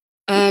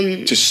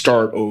to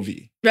start OV?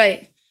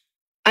 Right.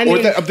 I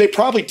mean, they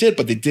probably did,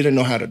 but they didn't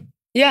know how to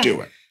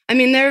do it. I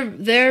mean,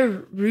 they're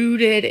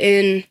rooted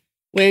in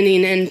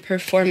winning and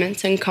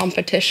performance and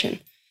competition.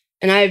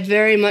 And I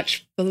very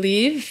much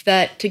believe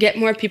that to get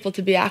more people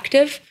to be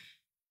active,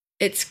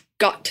 it's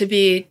got to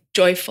be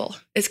joyful.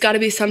 It's got to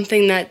be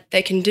something that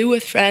they can do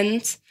with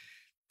friends,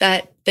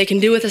 that they can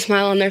do with a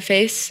smile on their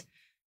face.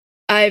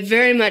 I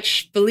very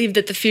much believe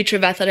that the future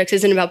of athletics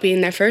isn't about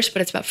being there first,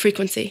 but it's about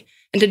frequency.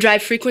 And to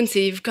drive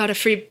frequency, you've got to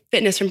free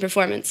fitness from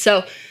performance.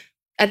 So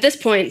at this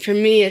point, for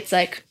me, it's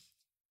like,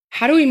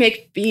 how do we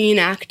make being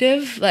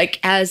active like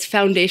as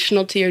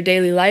foundational to your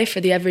daily life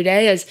or the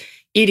everyday as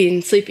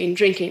eating, sleeping,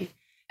 drinking.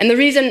 And the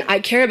reason I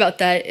care about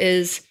that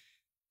is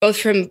both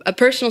from a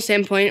personal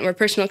standpoint or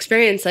personal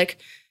experience, like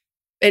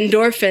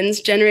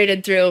endorphins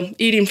generated through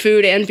eating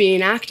food and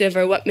being active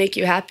are what make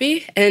you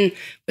happy. And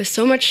with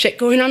so much shit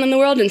going on in the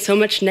world and so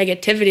much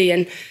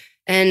negativity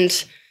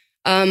and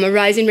a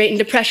rising rate in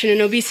depression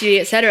and obesity,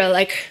 et cetera,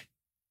 like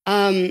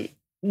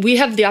we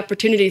have the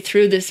opportunity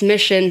through this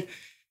mission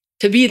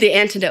to be the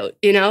antidote,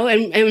 you know?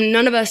 And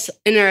none of us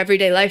in our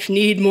everyday life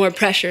need more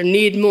pressure,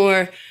 need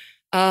more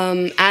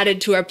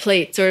added to our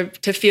plates or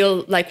to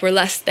feel like we're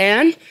less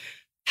than.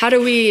 How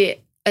do we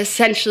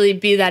essentially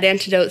be that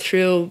antidote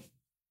through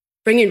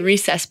bringing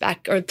recess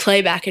back or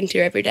play back into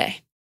your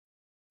everyday?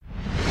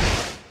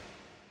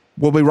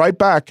 We'll be right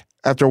back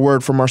after a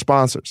word from our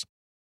sponsors.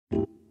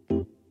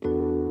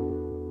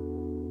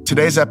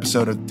 Today's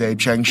episode of the Dave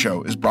Chang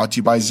Show is brought to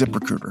you by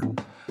ZipRecruiter.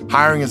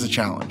 Hiring is a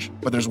challenge,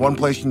 but there's one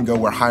place you can go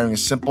where hiring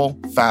is simple,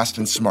 fast,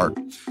 and smart.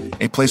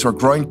 A place where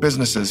growing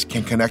businesses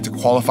can connect to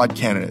qualified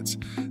candidates.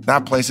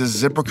 That place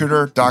is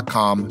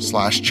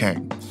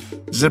ZipRecruiter.com/Chang.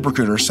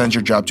 ZipRecruiter sends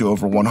your job to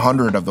over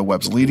 100 of the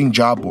web's leading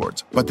job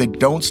boards, but they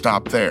don't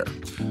stop there.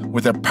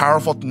 With their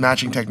powerful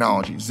matching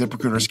technology,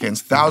 ZipRecruiter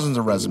scans thousands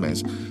of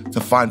resumes to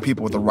find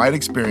people with the right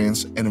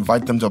experience and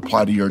invite them to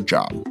apply to your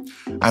job.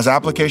 As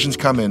applications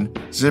come in,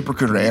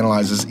 ZipRecruiter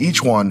analyzes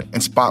each one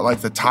and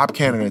spotlights the top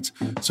candidates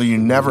so you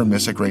never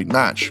miss a great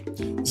match.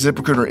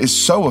 ZipRecruiter is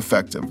so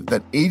effective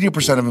that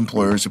 80% of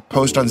employers who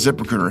post on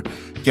ZipRecruiter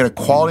get a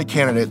quality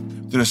candidate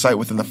through the site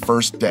within the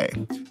first day.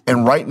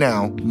 And right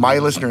now, my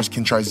listeners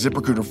can try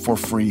ZipRecruiter for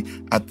free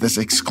at this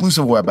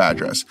exclusive web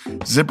address,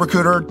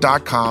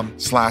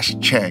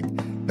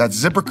 ZipRecruiter.com/Chang. That's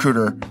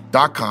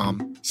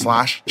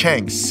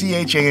ZipRecruiter.com/Chang,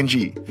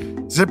 C-H-A-N-G.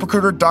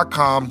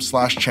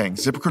 ZipRecruiter.com/Chang.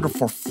 ZipRecruiter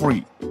for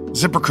free.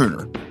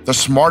 ZipRecruiter, the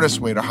smartest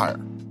way to hire.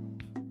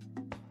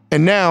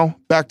 And now,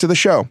 back to the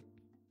show.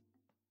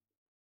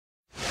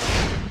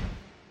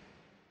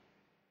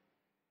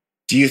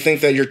 Do you think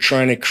that you're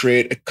trying to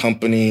create a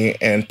company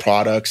and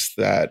products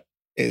that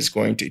is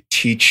going to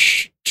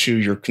teach to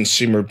your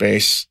consumer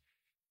base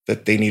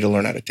that they need to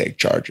learn how to take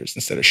charges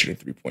instead of shooting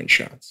 3-point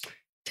shots?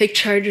 Take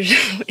charges.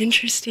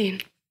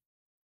 Interesting.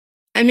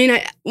 I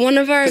mean, one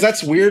of our... 'Cause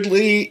that's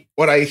weirdly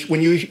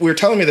when you were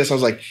telling me this, I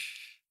was like,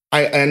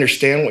 I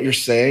understand what you're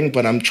saying,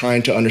 but I'm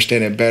trying to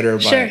understand it better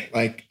by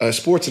like a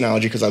sports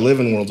analogy, because I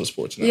live in worlds of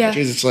sports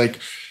analogies. Yeah. It's like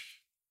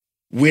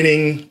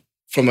winning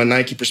from a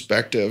Nike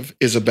perspective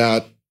is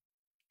about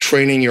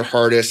training your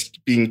hardest,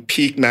 being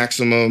peak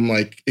maximum,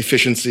 like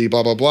efficiency,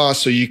 blah, blah, blah,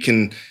 so you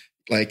can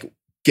like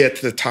get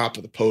to the top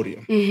of the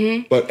podium.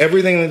 Mm-hmm. But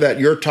everything that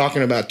you're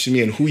talking about to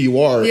me and who you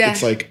are,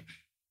 it's like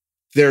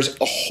there's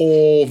a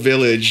whole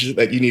village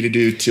that you need to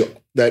do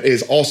that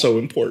is also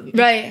important.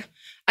 Right.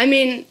 I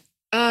mean,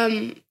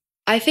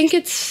 I think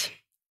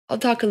I'll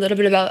talk a little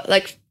bit about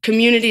like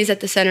communities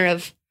at the center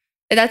of,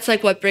 that's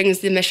like what brings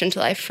the mission to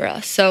life for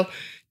us. So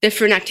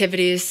different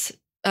activities,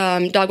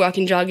 dog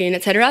walking, jogging,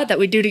 et cetera, that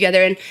we do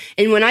together.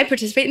 And when I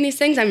participate in these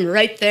things, I'm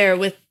right there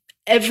with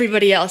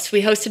everybody else.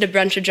 We hosted a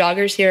brunch of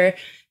joggers here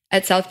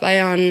at South by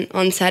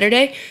on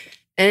Saturday.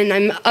 And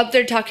I'm up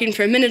there talking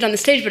for a minute on the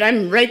stage, but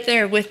I'm right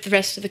there with the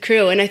rest of the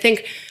crew. And I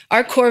think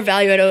our core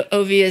value at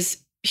OV is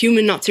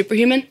human, not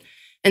superhuman.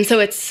 And so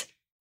it's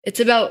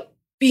about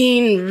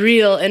being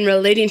real and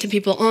relating to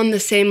people on the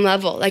same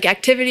level. Like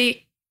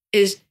activity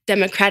is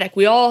democratic.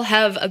 We all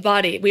have a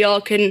body. We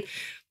all can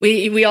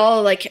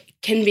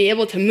be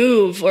able to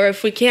move, or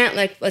if we can't,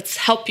 like, let's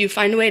help you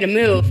find a way to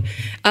move.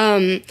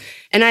 And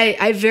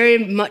I very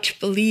much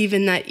believe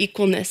in that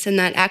equalness and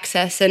that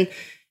access. And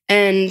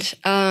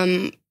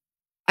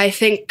I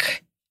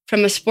think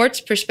from a sports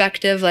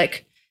perspective,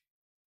 like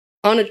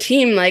on a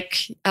team,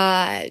 like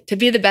to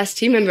be the best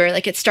team member,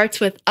 like it starts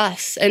with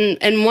us.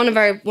 And one of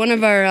our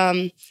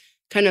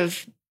kind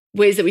of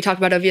ways that we talk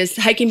about OV is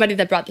the hiking buddy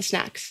that brought the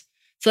snacks.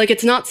 So like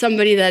it's not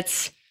somebody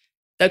that's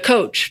the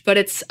coach, but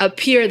it's a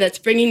peer that's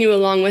bringing you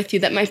along with you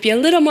that might be a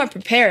little more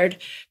prepared.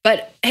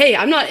 But hey,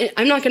 I'm not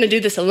going to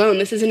do this alone.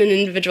 This isn't an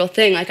individual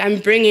thing. Like I'm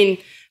bringing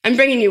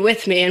you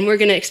with me, and we're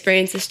going to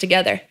experience this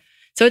together.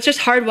 So it's just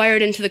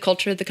hardwired into the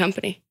culture of the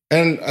company.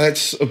 And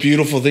that's a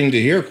beautiful thing to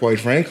hear, quite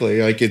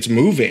frankly. Like it's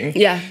moving.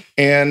 Yeah.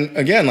 And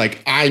again, like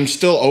I'm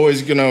still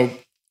always going to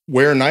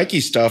wear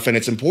Nike stuff, and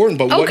it's important.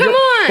 But come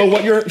on. But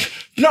what you're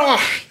no.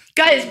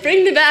 Guys,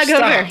 bring the bag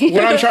over.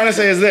 What I'm trying to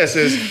say is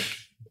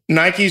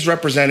Nike's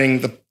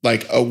representing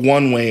a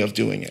one way of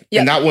doing it. Yep.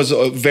 And that was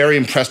very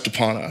impressed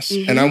upon us.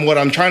 Mm-hmm. And what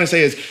I'm trying to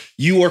say is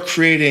you are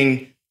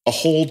creating a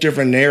whole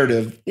different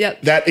narrative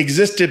that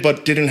existed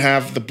but didn't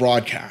have the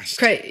broadcast.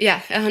 Great. Yeah,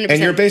 100%.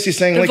 And you're basically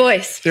saying the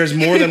voice. There's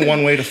more than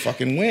one way to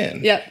fucking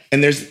win. Yep.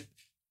 And there's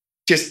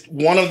just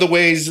one of the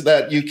ways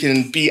that you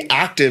can be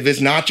active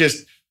is not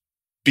just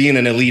being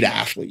an elite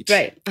athlete.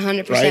 Right,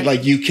 100%. Right?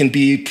 Like you can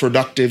be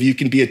productive, you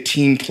can be a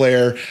team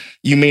player.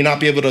 You may not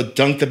be able to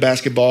dunk the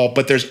basketball,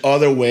 but there's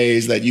other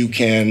ways that you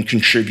can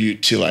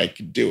contribute to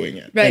like doing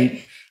it. Right.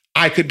 And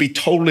I could be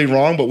totally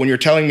wrong, but when you're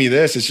telling me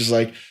this, it's just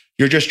like,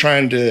 you're just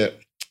trying to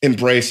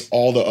embrace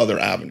all the other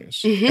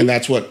avenues. And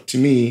that's what, to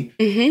me,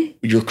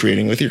 you're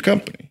creating with your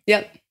company.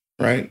 Yep.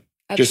 Right?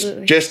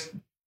 Absolutely. Just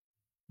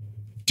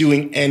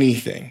doing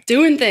anything.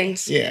 Doing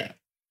things. Yeah.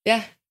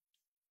 Yeah.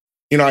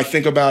 You know, I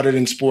think about it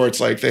in sports,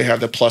 like they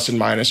have the plus and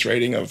minus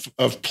rating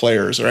of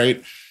players,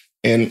 right?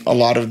 And a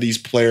lot of these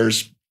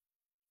players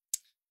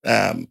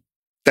that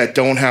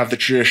don't have the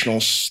traditional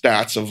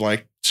stats of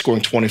like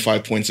scoring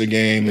 25 points a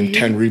game and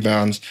 10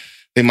 rebounds,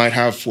 they might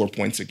have 4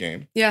 points a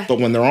game. Yeah. But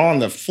when they're on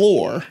the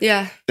floor,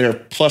 their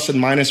plus and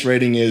minus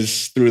rating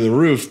is through the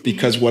roof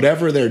because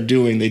whatever they're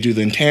doing, they do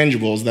the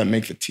intangibles that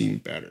make the team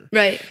better.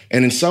 Right.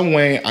 And in some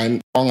way,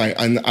 I'm wrong.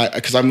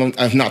 Because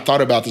I've not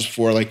thought about this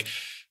before. Like,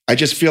 I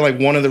just feel like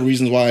one of the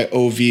reasons why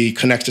OV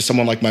connects to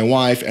someone like my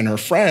wife and her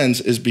friends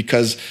is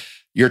because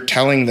you're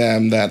telling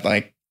them that,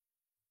 like,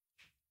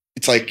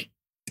 it's like,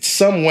 it's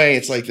some way,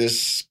 it's like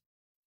this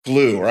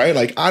glue, right?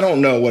 Like, I don't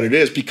know what it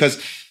is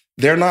because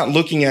they're not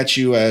looking at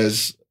you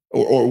as,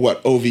 or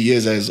what OV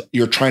is, as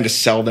you're trying to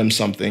sell them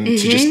something to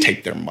just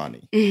take their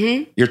money.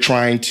 You're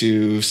trying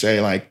to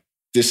say, like,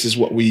 this is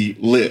what we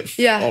live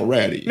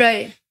already.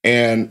 Right.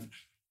 And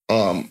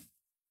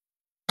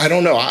I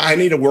don't know. I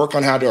need to work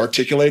on how to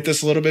articulate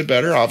this a little bit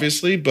better,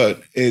 obviously,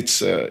 but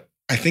it's, I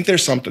think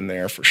there's something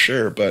there for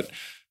sure. But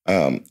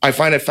I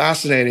find it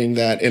fascinating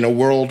that in a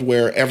world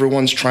where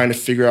everyone's trying to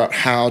figure out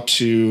how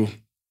to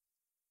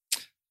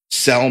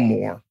sell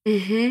more,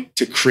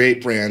 to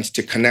create brands,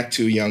 to connect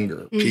to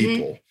younger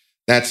people.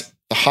 That's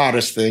the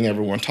hottest thing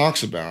everyone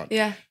talks about.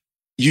 Yeah.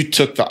 You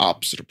took the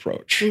opposite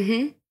approach.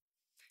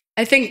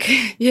 I think,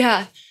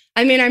 I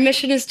mean, our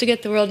mission is to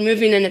get the world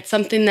moving, and it's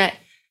something that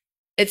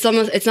it's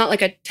not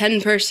like a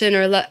 10-person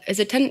or is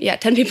it 10? Yeah,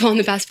 10 people on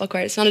the basketball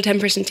court. It's not a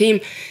 10-person team.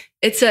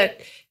 It's a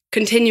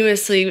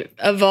continuously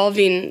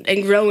evolving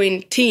and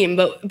growing team,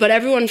 but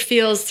everyone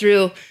feels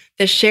through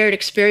the shared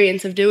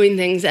experience of doing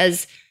things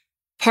as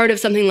part of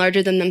something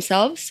larger than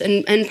themselves.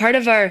 And part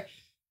of our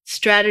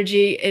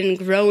strategy in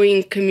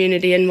growing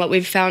community and what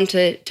we've found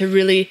to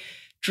really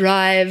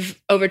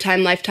drive over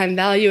time lifetime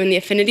value and the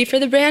affinity for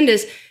the brand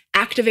is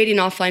activating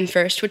offline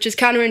first, which is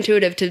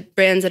counterintuitive to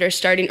brands that are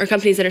starting or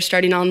companies that are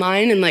starting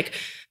online and like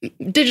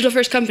digital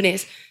first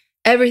companies.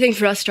 Everything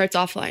for us starts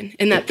offline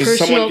in that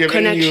personal connection. Is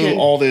someone giving you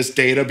all this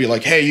data, be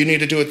like, hey, you need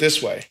to do it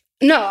this way?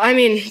 No, I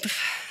mean,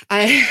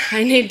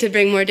 I need to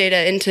bring more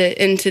data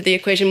into the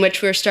equation,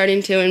 which we're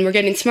starting to, and we're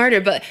getting smarter.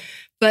 But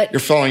you're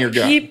following your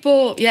gut.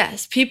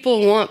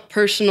 People want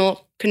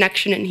personal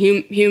connection and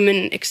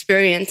human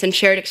experience and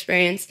shared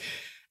experience,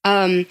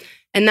 and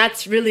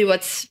that's really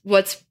what's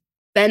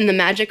been the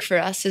magic for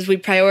us. Is we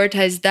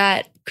prioritize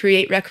that,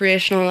 create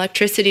recreational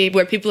electricity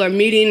where people are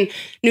meeting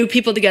new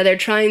people together,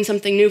 trying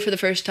something new for the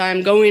first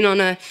time, going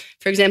on a,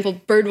 for example,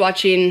 bird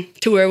watching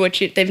tour, which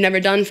they've never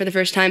done for the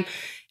first time.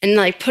 And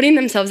like putting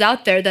themselves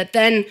out there that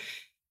then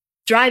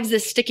drives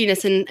this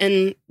stickiness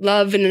and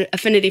love and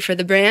affinity for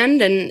the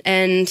brand.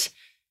 And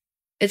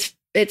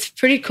it's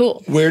pretty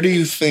cool. Where do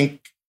you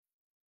think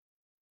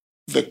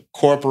the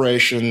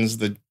corporations,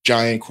 the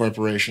giant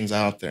corporations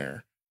out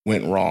there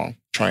went wrong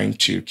trying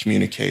to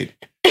communicate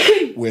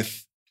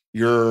with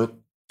your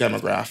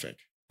demographic?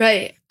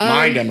 Right.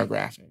 My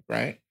demographic,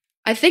 right?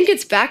 I think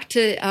it's back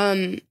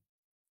to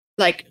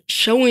like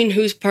showing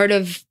who's part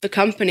of the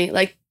company.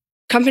 Like,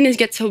 companies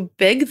get so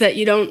big that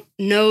you don't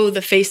know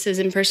the faces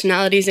and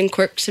personalities and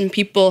quirks and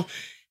people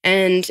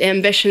and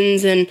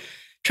ambitions and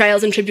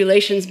trials and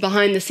tribulations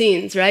behind the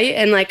scenes, right?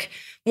 And like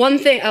one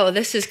thing,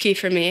 this is key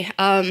for me,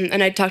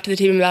 and I talked to the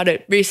team about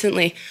it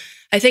recently.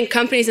 I think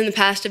companies in the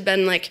past have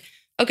been like,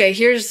 okay,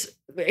 here's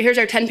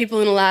our 10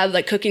 people in a lab,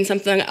 like cooking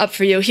something up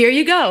for you. Here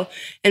you go.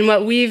 And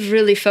what we've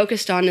really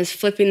focused on is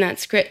flipping that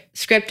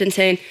script and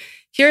saying,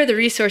 here are the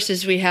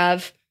resources we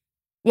have.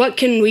 What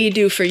can we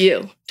do for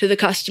you to the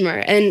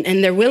customer?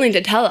 And they're willing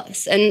to tell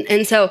us.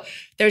 And so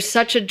there's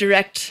such a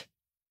direct,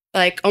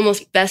 like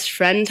almost best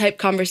friend type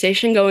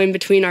conversation going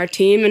between our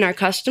team and our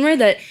customer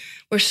that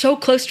we're so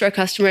close to our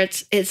customer.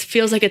 It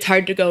feels like it's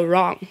hard to go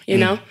wrong, you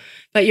know,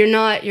 but you're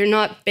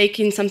not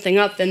baking something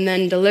up and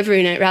then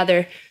delivering it.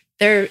 Rather,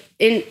 they're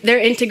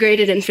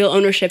integrated and feel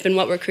ownership in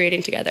what we're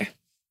creating together.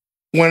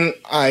 When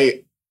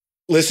I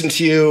listen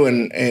to you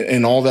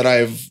and all that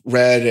I've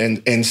read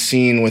and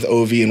seen with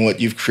OV and what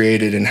you've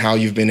created and how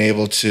you've been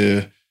able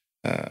to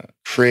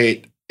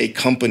create a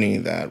company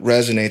that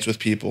resonates with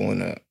people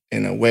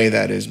in a way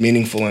that is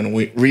meaningful and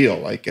real.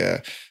 Like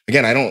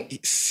again, I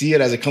don't see it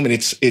as a company.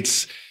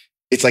 It's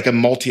like a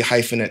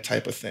multi-hyphenate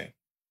type of thing.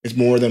 It's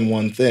more than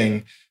one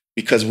thing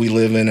because we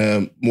live in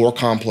a more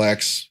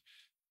complex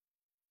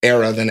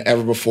era than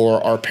ever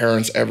before our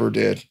parents ever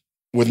did,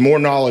 with more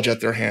knowledge at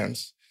their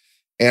hands.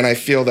 And I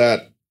feel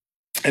that,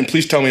 and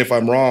please tell me if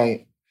I'm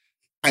wrong,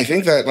 I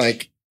think that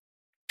like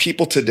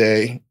people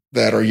today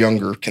that are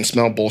younger can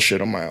smell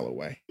bullshit a mile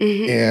away.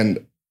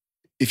 And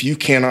if you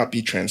cannot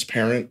be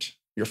transparent,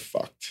 you're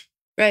fucked.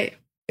 Right.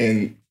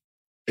 And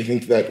I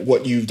think that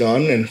what you've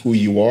done and who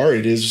you are,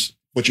 it is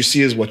what you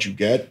see is what you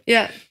get.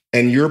 Yeah.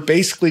 And you're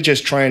basically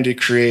just trying to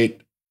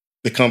create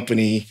the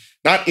company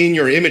not in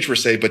your image per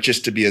se, but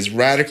just to be as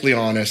radically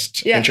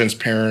honest and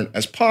transparent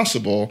as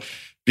possible,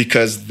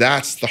 because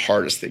that's the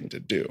hardest thing to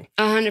do.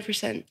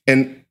 100%.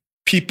 And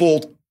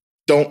people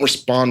don't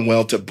respond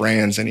well to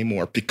brands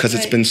anymore because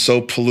it's been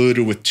so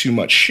polluted with too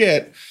much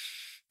shit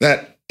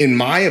that, in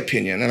my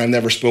opinion, and I've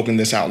never spoken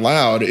this out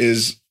loud,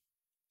 is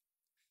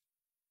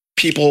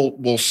people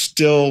will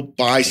still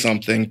buy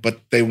something, but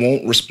they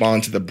won't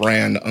respond to the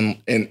brand. And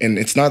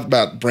it's not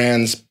about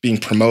brands being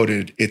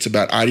promoted. It's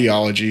about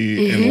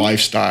ideology and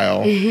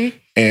lifestyle.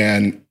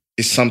 And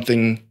is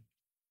something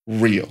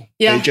real.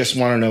 Yeah. They just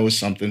want to know is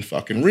something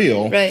fucking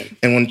real. Right.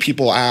 And when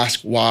people ask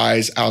why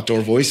is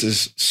Outdoor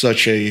Voices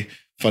such a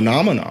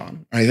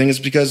phenomenon, I think it's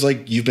because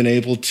like you've been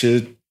able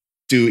to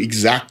do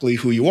exactly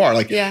who you are.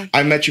 Like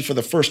I met you for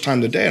the first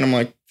time today and I'm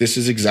like, this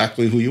is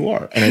exactly who you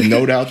are. And I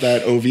no doubt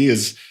that OV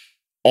is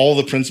all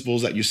the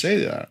principles that you say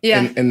that.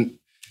 Yeah. And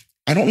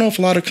I don't know if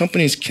a lot of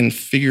companies can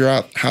figure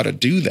out how to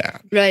do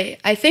that. Right.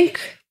 I think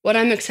what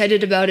I'm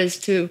excited about is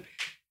to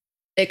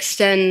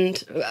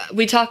extend,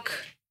 we talk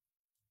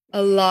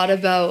a lot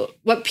about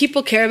what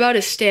people care about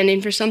is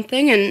standing for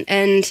something.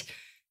 And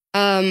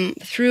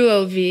through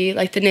OV,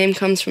 like the name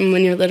comes from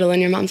when you're little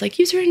and your mom's like,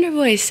 use your inner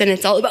voice. And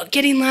it's all about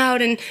getting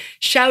loud and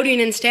shouting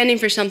and standing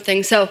for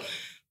something. So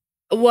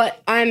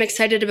what I'm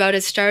excited about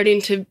is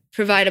starting to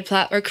provide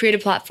create a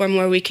platform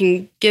where we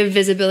can give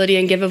visibility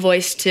and give a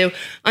voice to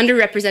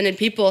underrepresented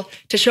people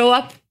to show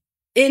up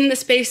in the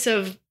space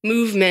of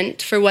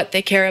movement for what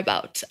they care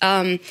about.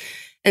 And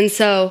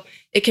so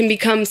it can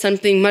become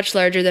something much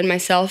larger than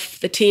myself.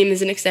 The team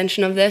is an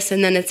extension of this,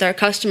 and then it's our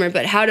customer.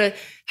 But how do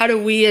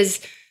we as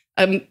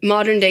a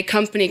modern day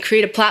company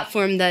create a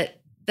platform that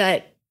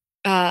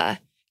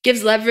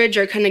gives leverage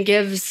or kind of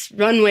gives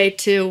runway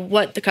to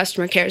what the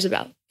customer cares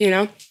about, you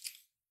know?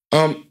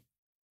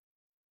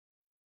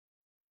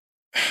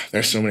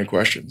 There's so many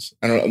questions.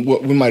 I don't know.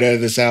 We might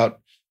edit this out.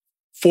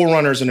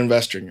 Forerunners and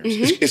investing.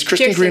 Is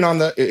Kirsten Green on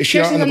the? Is she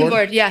Kirsten's on the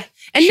board? Yeah,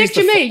 and Nick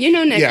Germain. You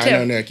know Nick too. Yeah, I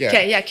know Nick. Yeah,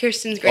 okay, yeah.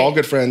 Kirsten's great. All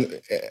good friends.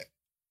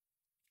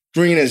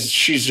 Green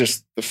she's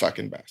just the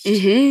fucking best.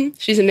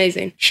 She's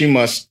amazing. She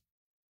must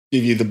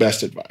give you the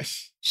best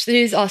advice.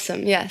 She's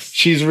awesome. Yes,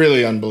 she's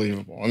really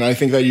unbelievable, and I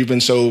think that you've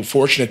been so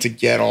fortunate to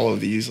get all of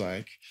these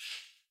like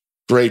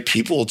great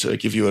people to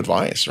give you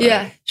advice. Right?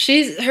 Yeah,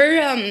 she's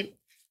her.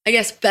 I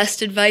guess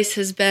best advice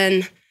has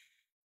been.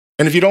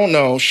 And if you don't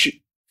know,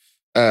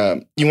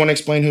 you want to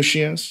explain who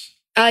she is?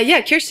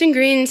 Yeah, Kirsten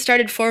Green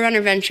started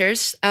Forerunner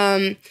Ventures,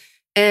 and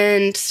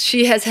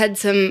she has had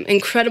some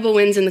incredible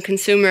wins in the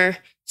consumer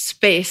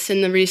space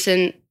in the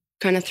recent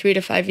kind of 3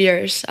 to 5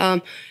 years.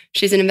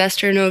 She's an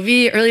investor in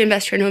OV, early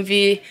investor in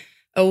OV,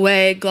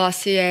 Away,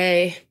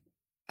 Glossier,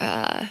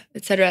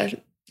 etc.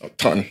 A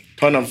ton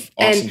of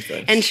awesome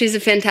things. And she's a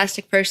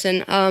fantastic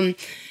person.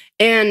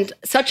 And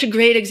such a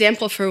great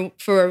example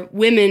for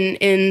women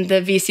in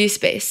the VC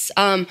space.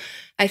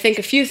 I think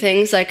a few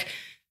things, like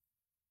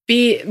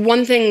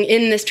one thing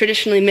in this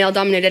traditionally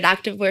male-dominated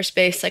activewear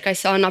space, like I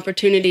saw an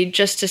opportunity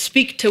just to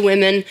speak to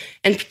women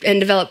and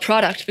develop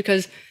product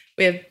because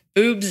we have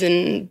boobs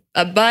and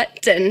a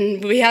butt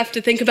and we have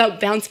to think about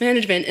bounce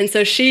management. And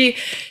so she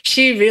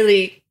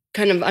really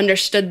kind of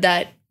understood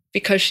that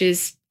because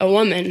she's a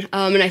woman.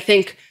 And I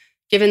think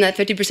given that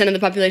 50% of the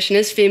population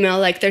is female,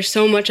 like there's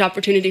so much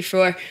opportunity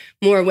for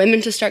more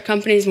women to start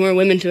companies, more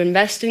women to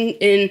invest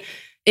in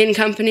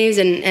companies,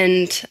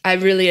 and I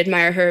really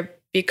admire her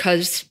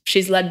because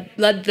she's led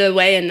the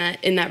way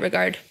in that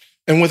regard.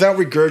 And without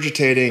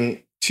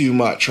regurgitating too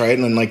much, right?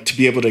 And then like to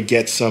be able to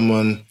get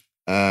someone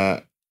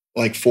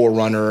like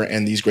Forerunner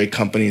and these great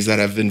companies that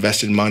have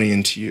invested money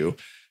into you,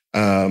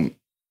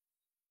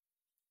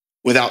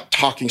 without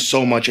talking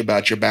so much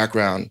about your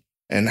background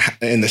and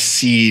the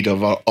seed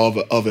of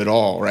it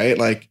all, right?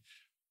 Like,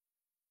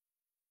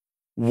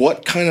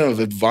 what kind of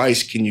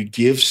advice can you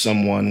give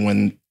someone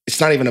when it's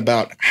not even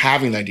about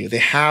having the idea? They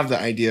have the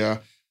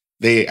idea,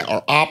 they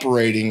are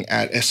operating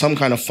at some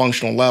kind of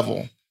functional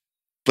level,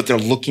 but they're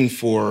looking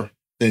for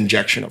the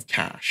injection of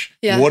cash.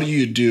 Yeah. What do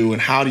you do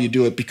and how do you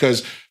do it?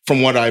 Because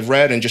from what I've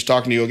read and just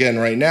talking to you again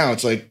right now,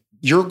 it's like,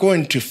 you're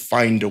going to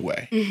find a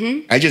way.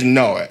 I just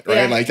know it,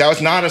 right? Yeah. Like that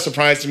was not a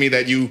surprise to me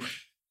that you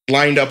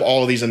lined up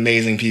all of these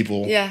amazing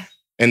people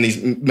and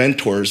these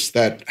mentors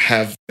that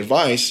have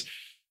advice.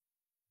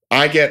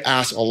 I get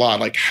asked a lot,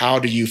 like, how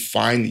do you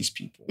find these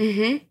people?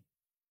 Do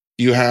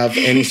you have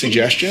any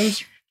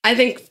suggestions? I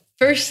think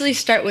firstly,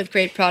 start with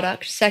great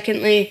product.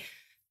 Secondly,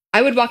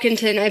 I would walk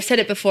into, and I've said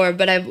it before,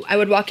 but I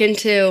would walk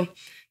into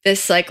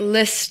this like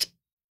list.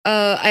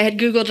 I had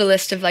Googled a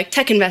list of like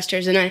tech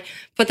investors and I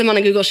put them on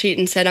a Google sheet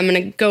and said, I'm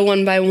going to go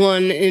one by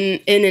one in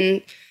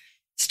and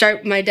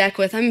start my deck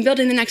with, I'm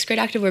building the next great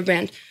activewear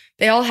brand.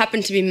 They all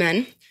happen to be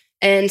men.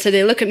 And so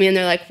they look at me and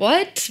they're like,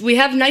 what? We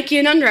have Nike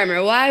and Under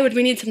Armour. Why would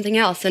we need something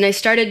else? And I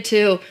started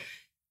to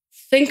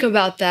think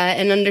about that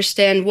and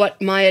understand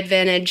what my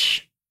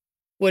advantage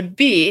would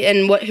be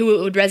and who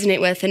it would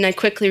resonate with. And I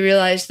quickly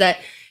realized that,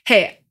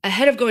 hey,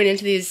 ahead of going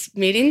into these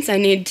meetings, I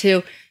need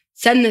to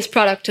send this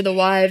product to the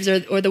wives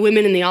or the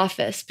women in the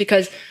office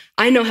because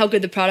I know how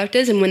good the product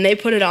is. And when they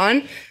put it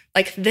on,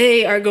 like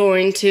they are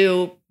going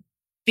to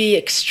be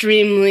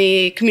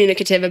extremely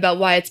communicative about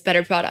why it's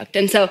better product.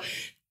 And so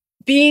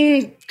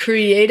being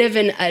creative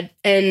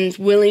and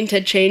willing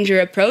to change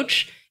your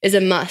approach is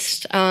a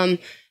must. And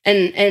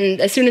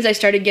as soon as I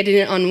started getting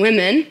it on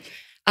women,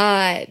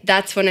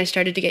 that's when I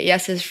started to get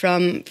yeses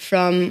from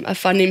a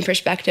funding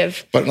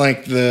perspective. But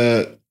like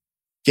the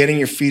getting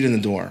your feet in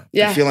the door.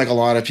 Yeah. I feel like a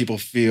lot of people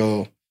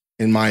feel,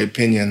 in my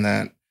opinion,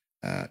 that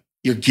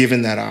you're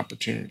given that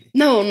opportunity.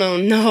 No.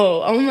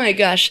 Oh my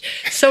gosh.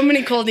 So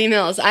many cold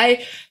emails.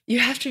 You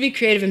have to be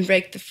creative and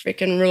break the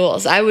freaking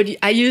rules.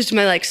 I used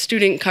my like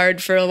student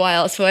card for a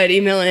while. So I'd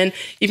email in,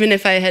 even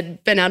if I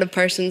had been out of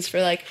Parsons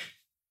for like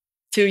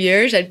 2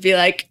 years, I'd be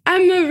like,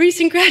 I'm a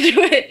recent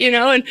graduate,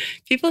 and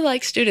people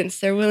like students.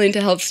 They're willing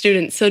to help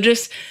students. So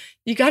just,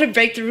 you got to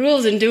break the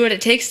rules and do what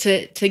it takes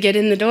to get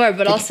in the door.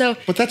 But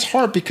that's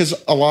hard because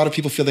a lot of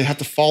people feel they have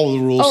to follow the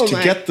rules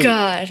to get them. Oh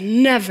my God,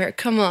 never.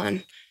 Come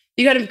on.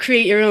 You got to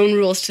create your own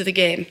rules to the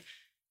game.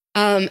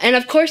 And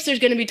of course, there's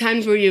going to be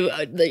times where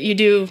you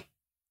do,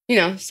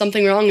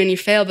 something wrong and you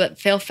fail, but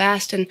fail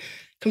fast. And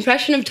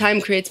compression of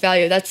time creates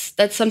value. That's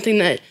something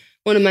that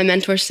one of my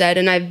mentors said,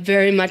 and I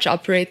very much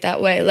operate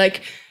that way.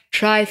 Like,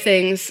 try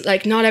things.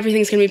 Like, not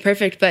everything's going to be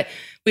perfect, but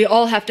we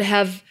all have to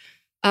have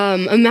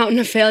a mountain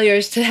of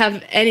failures to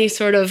have any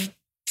sort of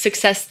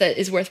success that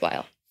is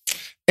worthwhile.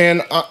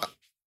 And,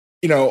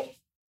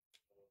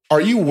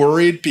 are you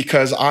worried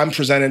because I'm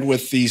presented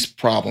with these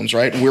problems,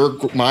 right?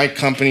 My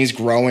company's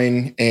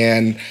growing,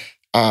 and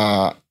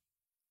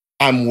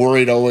I'm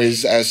worried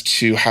always as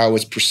to how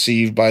it's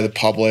perceived by the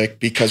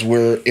public because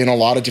we're in a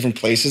lot of different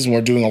places and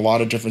we're doing a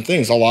lot of different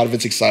things. A lot of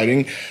it's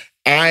exciting.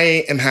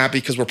 I am happy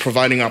because we're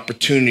providing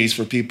opportunities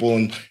for people,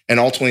 and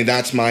ultimately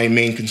that's my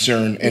main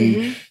concern.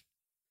 And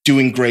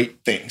doing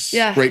great things,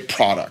 great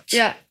products,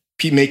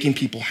 making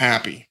people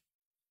happy.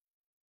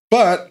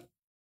 But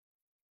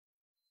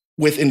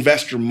with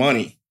investor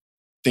money,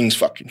 things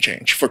fucking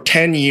change. For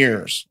 10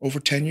 years, over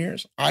 10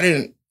 years,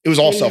 it was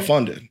all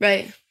self-funded.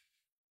 Right.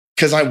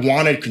 Because I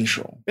wanted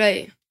control.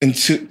 Right.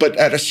 But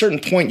at a certain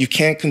point, you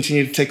can't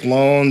continue to take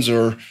loans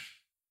or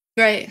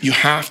you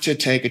have to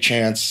take a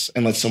chance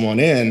and let someone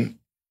in.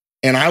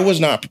 And I was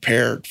not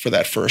prepared for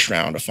that first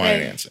round of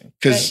financing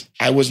because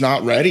I was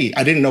not ready.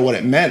 I didn't know what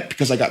it meant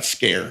because I got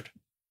scared.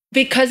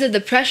 Because of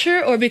the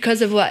pressure or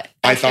because of what?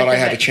 I thought I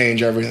had to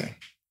change everything.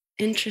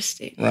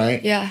 Interesting.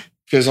 Right? Yeah.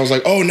 Because I was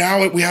like, oh,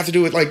 now we have to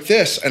do it like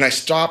this. And I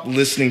stopped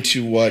listening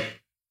to what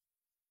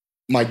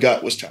my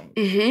gut was telling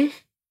me.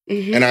 Mm-hmm.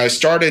 Mm-hmm. And I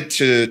started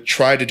to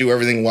try to do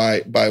everything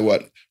by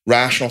what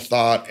rational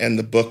thought and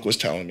the book was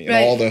telling me and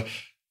all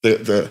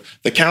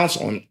the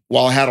counsel. And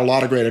while I had a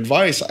lot of great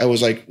advice, I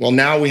was like, well,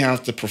 now we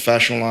have to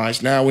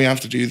professionalize. Now we have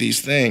to do these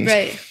things.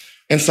 Right.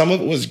 And some of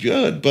it was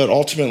good, but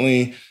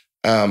ultimately,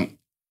 I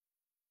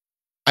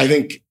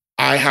think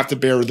I have to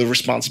bear the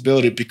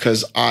responsibility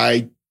because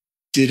I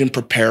didn't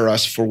prepare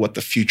us for what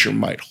the future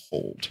might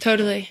hold.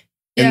 Totally.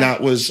 And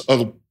that was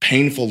a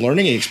painful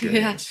learning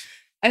experience. Yeah.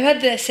 I've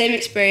had the same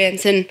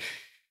experience. And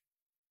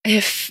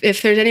if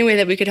there's any way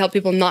that we could help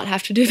people not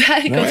have to do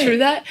that, go through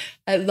that,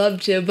 I'd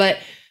love to. But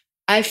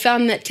I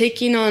found that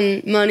taking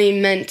on money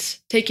meant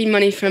taking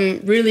money from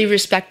really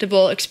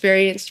respectable,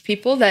 experienced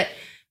people, that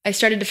I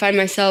started to find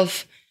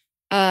myself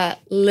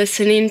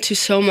listening to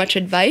so much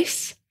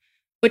advice,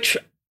 which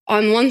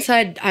on one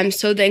side, I'm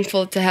so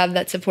thankful to have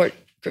that support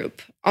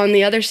group. On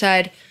the other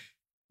side,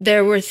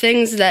 there were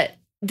decisions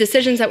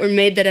that were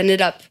made that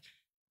ended up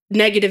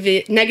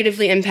negatively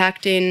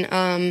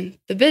impacting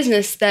the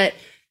business, that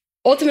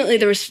ultimately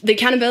the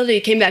accountability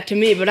came back to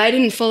me, but I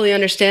didn't fully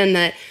understand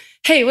that,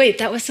 hey, wait,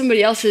 that was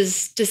somebody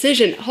else's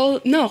decision.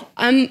 No,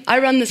 I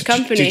run this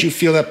company. Did you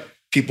feel that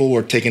people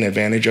were taking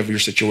advantage of your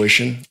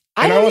situation?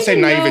 And I don't want to say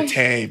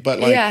naivete, but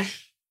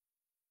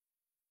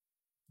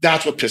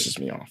that's what pisses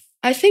me off.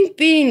 I think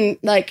being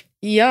like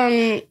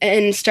young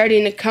and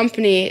starting a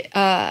company,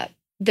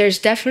 there's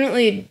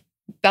definitely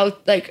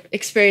about like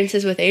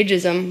experiences with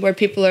ageism where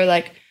people are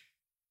like,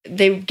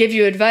 they give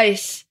you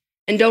advice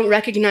and don't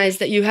recognize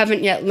that you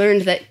haven't yet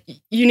learned that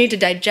you need to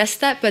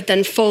digest that, but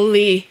then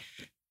fully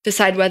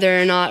decide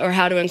whether or not or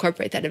how to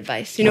incorporate that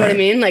advice. You know what I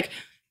mean? Like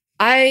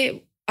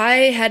I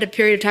had a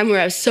period of time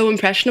where I was so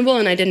impressionable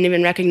and I didn't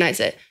even recognize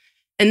it.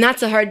 And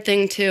that's a hard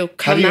thing to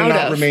come out of. How do you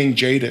not remain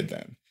jaded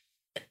then?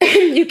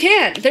 You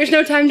can't. There's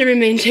no time to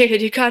remain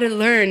jaded. You got to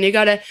learn. You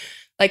got to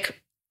like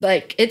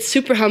it's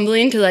super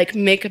humbling to like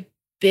make a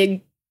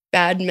big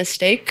bad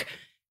mistake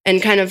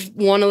and kind of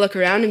want to look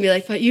around and be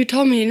like, but you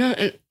told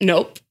me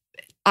nope.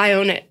 I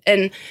own it.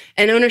 And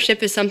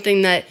ownership is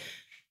something that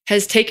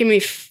has taken me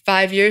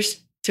 5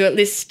 years to, at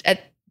least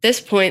at this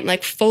point,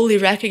 like fully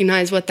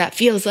recognize what that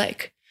feels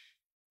like.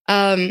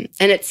 And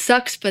it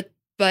sucks, but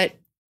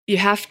you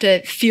have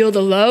to feel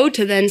the low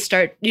to then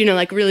start,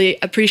 like really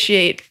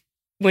appreciate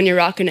when you're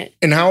rocking it.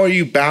 And how are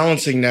you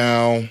balancing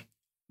now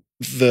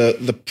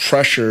the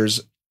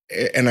pressures?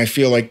 And I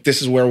feel like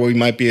this is where we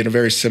might be in a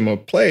very similar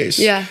place.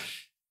 Yeah.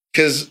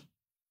 Because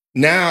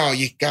now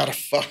you got to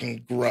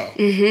fucking grow.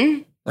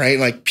 Mm-hmm. right?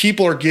 Like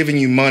people are giving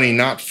you money,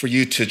 not for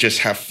you to just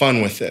have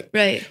fun with it.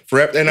 Right.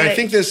 I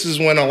think this is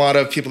when a lot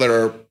of people that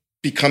are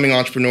becoming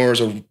entrepreneurs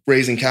or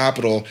raising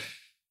capital,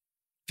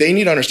 they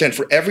need to understand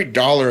for every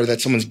dollar that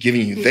someone's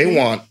giving you, they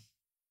want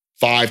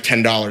 $5,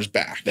 $10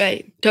 back.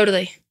 Right.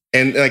 Totally.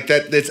 And like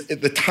that,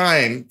 the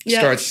time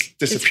starts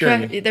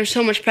disappearing. There's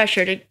so much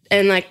pressure to,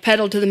 and like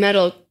pedal to the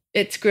metal,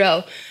 it's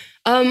grow.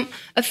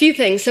 A few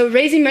things. So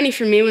raising money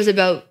for me was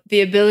about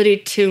the ability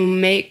to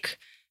make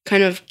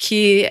kind of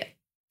key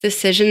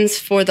decisions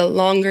for the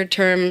longer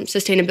term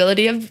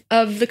sustainability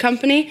of the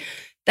company.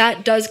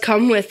 That does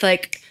come with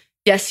like,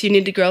 yes, you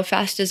need to grow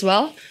fast as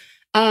well.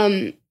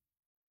 And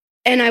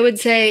I would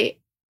say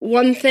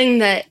one thing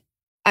that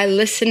I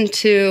listened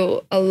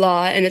to a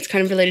lot, and it's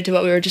kind of related to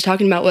what we were just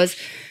talking about, was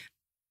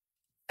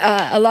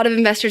a lot of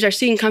investors are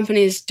seeing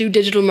companies do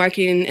digital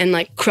marketing and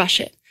like crush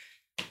it.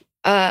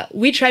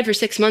 We tried for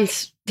 6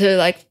 months to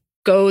like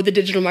go the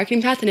digital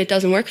marketing path and it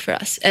doesn't work for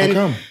us. And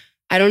how come?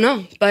 I don't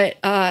know.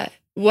 But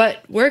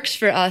what works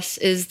for us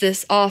is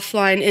this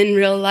offline in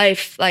real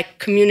life, like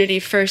community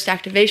first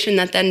activation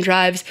that then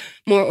drives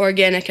more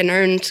organic and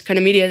earned kind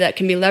of media that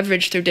can be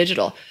leveraged through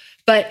digital.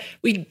 But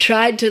we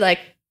tried to like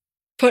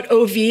put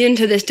OV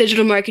into this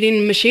digital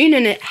marketing machine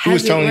and it hasn't worked. Who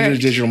was telling you to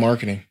do digital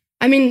marketing?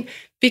 I mean,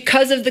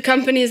 because of the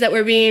companies that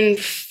were being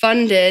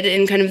funded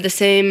in kind of the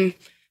same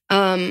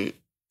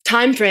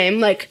time frame,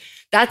 like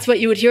that's what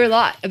you would hear a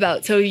lot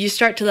about. So you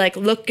start to like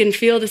look and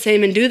feel the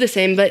same and do the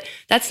same, but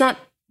that's not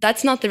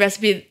the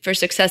recipe for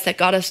success that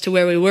got us to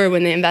where we were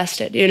when they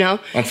invested, you know?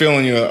 I'm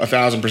feeling you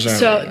 1,000%.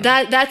 So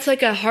that's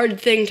like a hard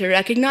thing to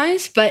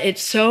recognize, but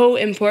it's so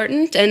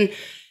important.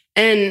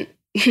 And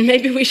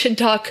maybe we should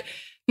talk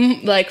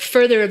like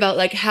further about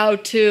like how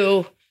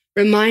to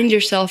remind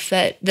yourself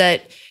that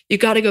you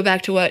got to go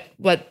back to what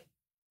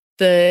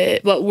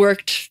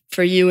worked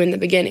for you in the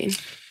beginning.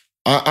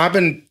 I've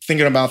been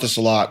thinking about this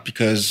a lot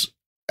because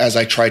as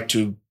I try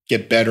to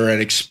get better at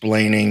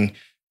explaining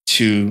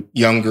to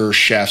younger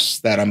chefs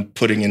that I'm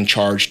putting in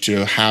charge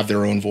to have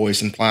their own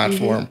voice and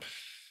platform,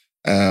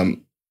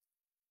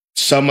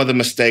 some of the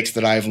mistakes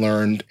that I've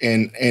learned,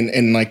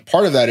 and like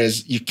part of that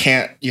is you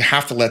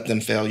have to let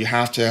them fail. You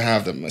have to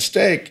have the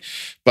mistake,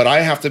 but I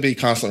have to be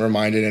constantly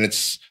reminded, and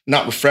it's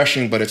not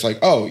refreshing, but it's like,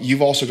 oh,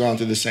 you've also gone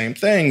through the same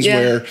things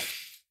where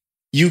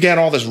you get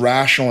all this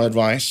rational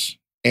advice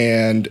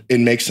and it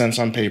makes sense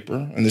on paper.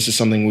 And this is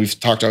something we've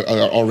talked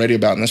already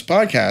about in this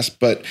podcast,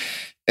 but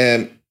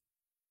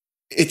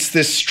it's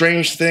this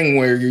strange thing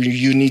where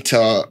you need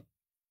to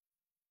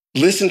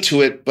listen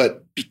to it,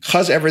 but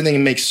because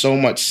everything makes so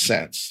much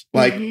sense,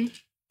 like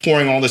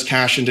pouring all this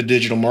cash into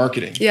digital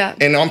marketing. Yeah.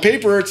 And on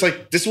paper, it's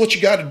like, this is what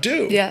you got to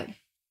do. Yeah.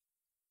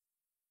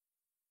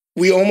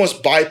 We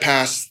almost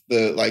bypass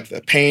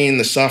the pain,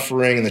 the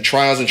suffering, and the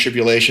trials and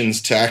tribulations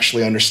to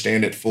actually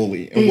understand it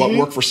fully. And what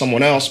worked for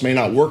someone else may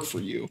not work for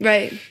you.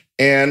 Right.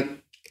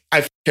 And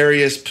I've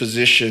precarious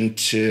position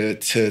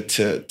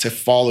to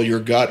follow your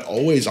gut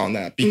always on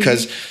that,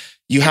 because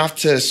you have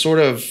to sort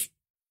of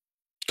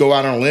go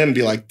out on a limb and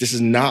be like, this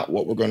is not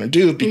what we're going to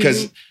do,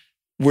 because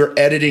we're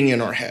editing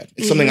in our head.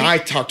 It's something I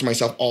talk to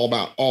myself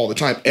all the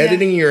time.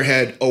 Editing in your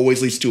head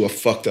always leads to a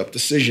fucked up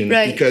decision,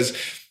 because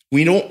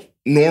we don't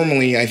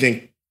normally, I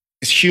think,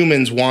 as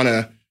humans, want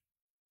to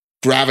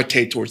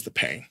gravitate towards the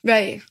pain.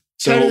 Right.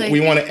 So we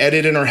want to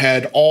edit in our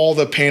head all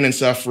the pain and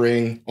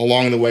suffering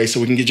along the way so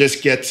we can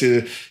just get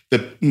to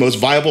the most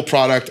viable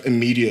product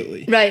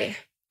immediately. Right.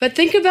 But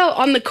think about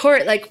on the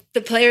court, like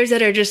the players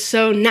that are just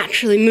so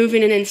naturally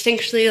moving and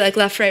instinctually, like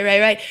left,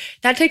 right.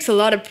 That takes a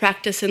lot of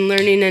practice and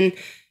learning and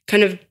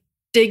kind of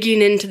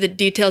digging into the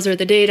details or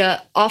the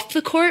data off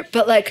the court.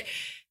 But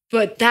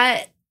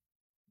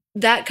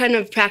that kind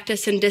of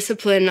practice and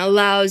discipline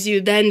allows you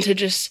then to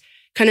just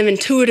kind of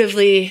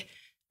intuitively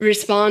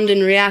respond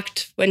and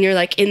react when you're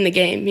like in the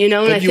game, you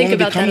know? And I think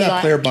about that a lot. You become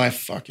that player by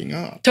fucking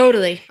up.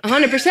 Totally,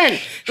 100%.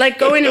 Like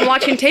going and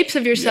watching tapes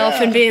of yourself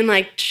and being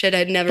like, shit,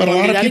 I'd never want to do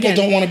that again. But a lot of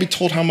people don't want to be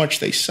told how much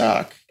they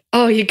suck.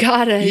 Oh, you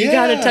gotta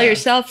tell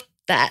yourself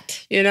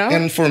that, you know?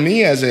 And for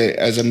me as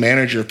a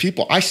manager of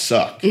people, I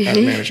suck at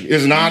management.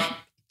 It's not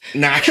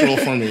natural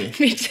for me.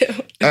 Me too.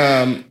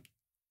 I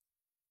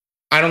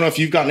don't know if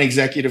you've gotten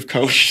executive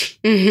coached.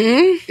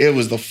 It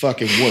was the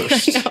fucking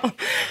worst. I know.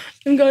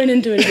 I'm going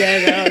into it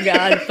again. Oh,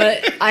 God.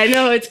 But I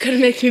know it's going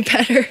to make me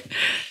better.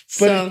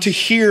 But to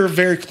hear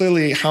very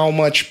clearly how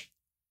much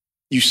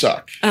you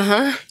suck.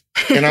 And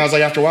I was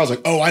like, after a while, I was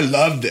like, oh, I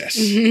love this.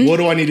 What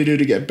do I need to do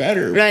to get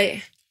better?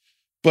 Right.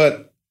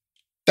 But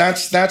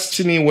that's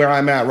to me where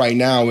I'm at right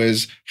now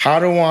is how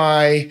do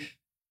I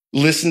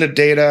listen to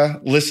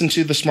data, listen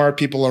to the smart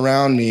people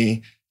around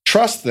me,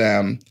 trust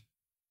them,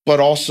 but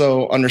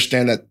also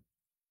understand that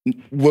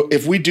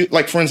if we do,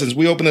 like, for instance,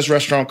 we opened this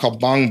restaurant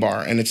called Bong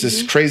Bar, and it's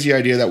this crazy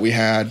idea that we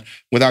had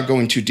without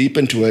going too deep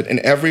into it. And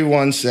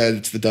everyone said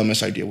it's the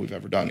dumbest idea we've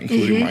ever done,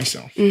 including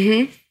myself.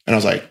 And I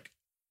was like,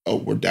 oh,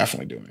 we're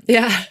definitely doing it.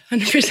 Yeah,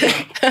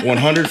 100%.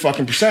 100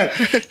 fucking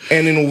 %.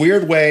 And in a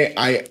weird way,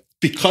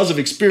 because of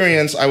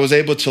experience, I was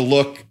able to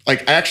look,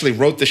 like, I actually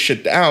wrote this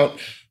shit out.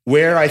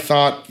 where I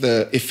thought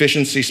the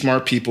efficiency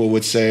smart people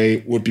would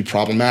say would be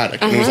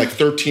problematic. And it was like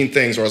 13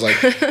 things where I was like,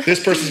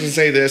 this person's going to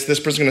say this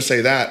person's going to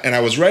say that. And I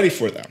was ready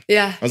for them.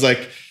 Yeah. I was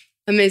like,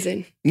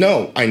 amazing.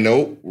 No, I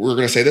know we're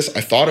going to say this.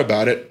 I thought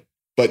about it,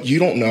 but you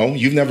don't know.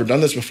 You've never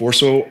done this before.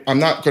 So I'm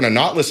not going to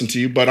not listen to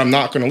you, but I'm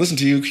not going to listen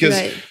to you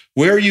because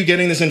where are you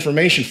getting this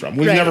information from?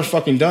 We've never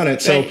fucking done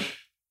it. So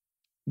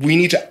we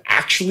need to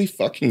actually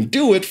fucking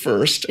do it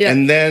first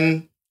and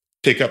then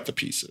pick up the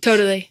pieces.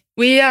 Totally.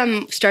 We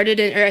I started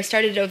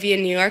OV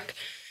in New York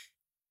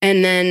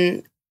and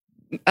then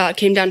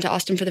came down to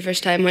Austin for the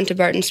first time, went to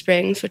Barton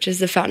Springs, which is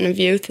the Fountain of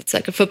Youth. It's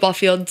like a football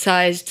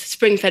field-sized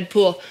spring-fed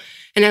pool.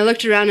 And I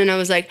looked around and I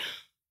was like,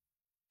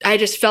 I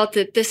just felt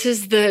that this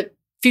is the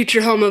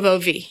future home of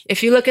OV.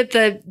 If you look at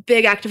the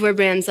big activewear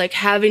brands, like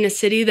having a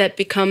city that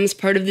becomes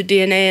part of the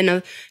DNA and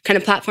a kind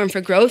of platform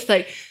for growth,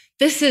 like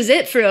this is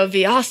it for OV.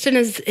 Austin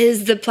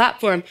is the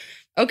platform.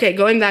 Okay,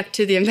 going back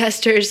to the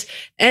investors,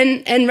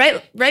 and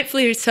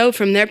rightfully so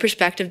from their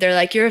perspective, they're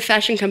like, you're a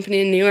fashion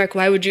company in New York.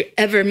 Why would you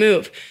ever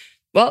move?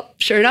 Well,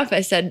 sure enough, I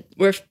said,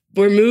 we're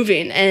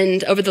moving.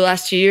 And over the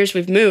last 2 years,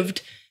 we've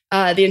moved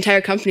the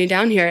entire company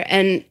down here.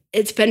 And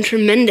it's been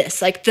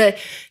tremendous. Like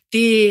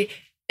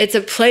it's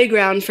a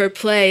playground for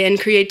play and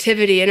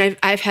creativity. And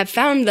I have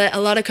found that a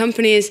lot of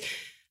companies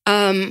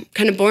kind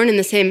of born in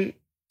the same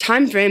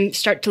time frame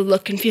start to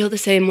look and feel the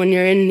same when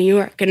you're in New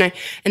York. And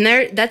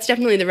that's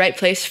definitely the right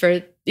place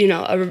for,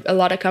 a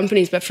lot of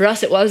companies, but for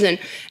us it wasn't.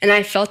 And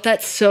I felt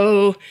that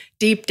so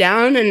deep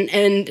down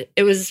and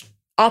it was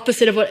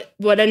opposite of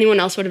what anyone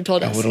else would have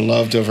told us. I would have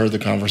loved to have heard the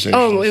conversation.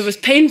 Oh, it was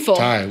painful.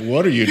 Ty,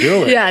 what are you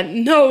doing? Yeah,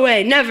 no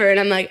way, never. And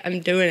I'm like, I'm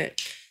doing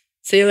it.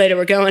 See you later,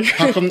 we're going.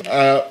 How come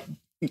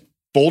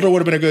Boulder would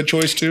have been a good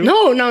choice too?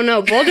 No.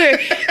 Boulder,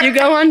 you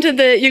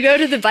go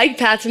to the bike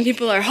paths and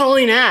people are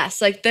hauling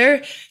ass. Like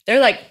they're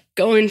like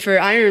going for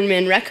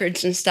Ironman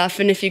records and stuff.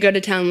 And if you go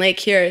to Town Lake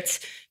here, it's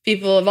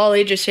people of all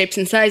ages, shapes,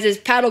 and sizes,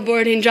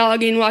 paddleboarding,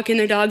 jogging, walking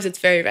their dogs. It's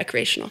very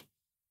recreational.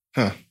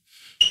 Huh.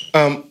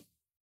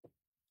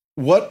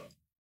 What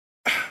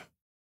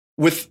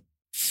with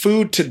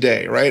food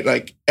today, right?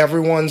 Like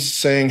everyone's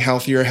saying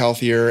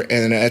healthier,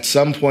 and at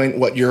some point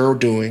what you're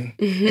doing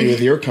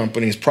with your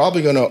company is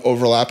probably going to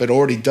overlap. It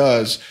already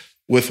does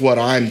with what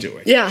I'm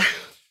doing. Yeah.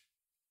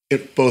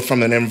 Both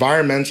from an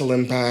environmental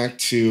impact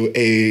to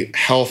a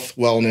health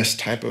wellness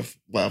type of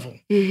level.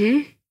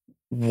 Mm-hmm.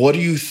 What do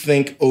you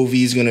think OV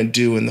is going to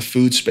do in the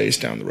food space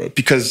down the road?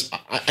 Because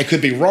I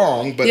could be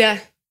wrong, but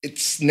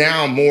it's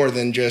now more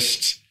than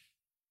just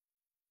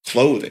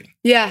clothing.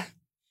 Yeah.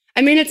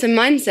 I mean, it's a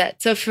mindset.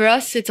 So for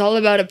us, it's all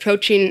about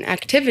approaching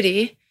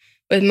activity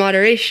with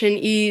moderation,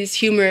 ease,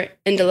 humor,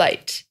 and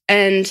delight.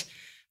 And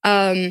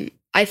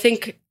I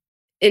think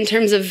in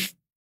terms of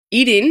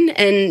eating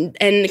and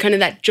kind of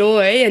that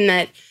joy and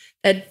that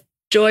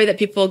joy that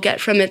people get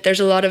from it, there's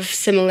a lot of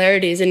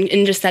similarities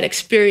in just that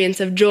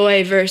experience of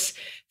joy versus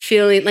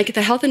feeling like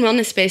the health and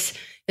wellness space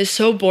is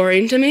so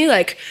boring to me.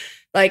 Like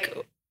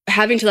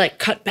having to like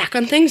cut back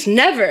on things,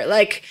 never.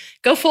 Like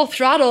go full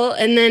throttle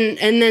and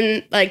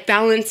then like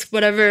balance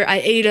whatever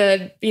I ate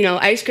a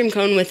ice cream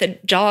cone with a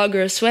jog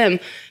or a swim.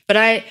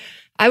 But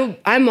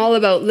I'm all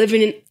about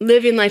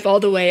living life all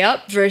the way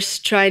up versus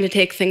trying to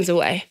take things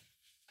away.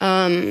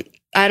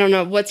 I don't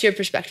know. What's your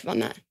perspective on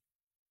that?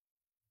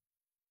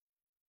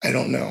 I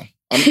don't know.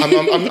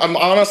 I'm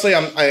honestly,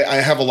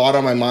 I have a lot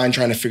on my mind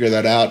trying to figure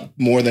that out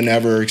more than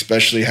ever,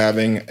 especially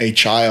having a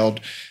child.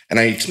 And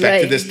I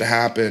expected this to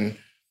happen.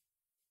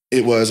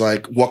 It was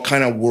like, what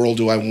kind of world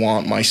do I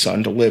want my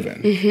son to live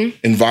in? Mm-hmm.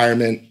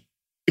 Environment.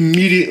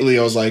 Immediately,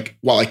 I was like,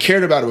 while I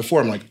cared about it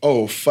before, I'm like,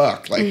 oh,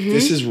 fuck. Like,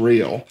 this is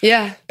real.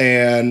 Yeah.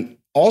 And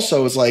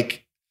also, it's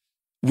like,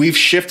 we've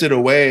shifted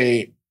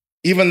away,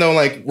 even though,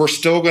 like, we're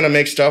still going to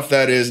make stuff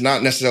that is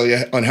not necessarily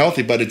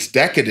unhealthy, but it's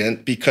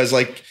decadent because,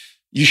 like,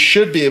 you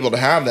should be able to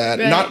have that.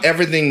 Right. Not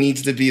everything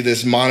needs to be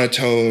this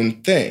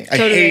monotone thing.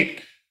 Totally. I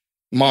hate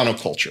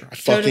monoculture. I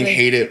fucking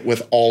hate it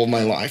with all of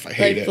my life. I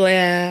hate it.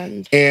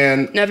 Bland.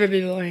 And never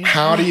be boring.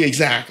 How do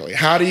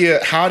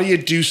you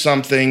do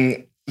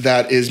something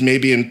that is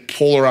maybe in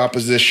polar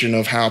opposition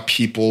of how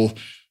people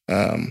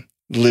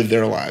live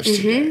their lives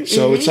today?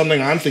 So it's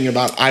something I'm thinking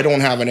about. I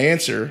don't have an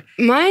answer.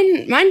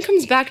 Mine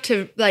comes back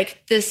to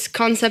like this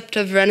concept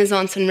of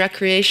renaissance and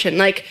recreation.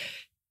 Like,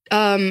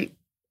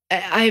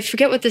 I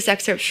forget what this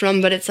excerpt's from,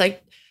 but it's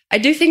like, I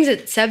do things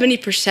at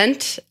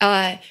 70%,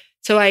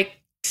 so I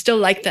still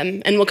like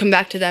them and we'll come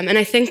back to them. And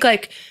I think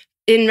like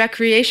in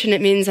recreation,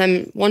 it means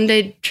I'm one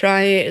day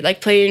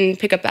playing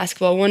pickup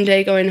basketball, one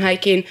day going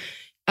hiking,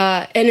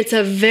 and it's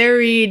a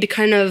varied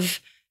kind of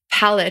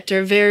palette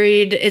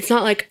it's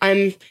not like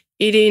I'm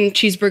eating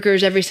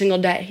cheeseburgers every single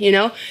day,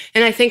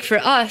 And I think for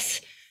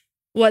us,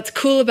 what's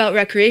cool about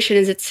recreation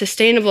is it's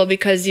sustainable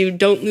because you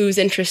don't lose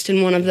interest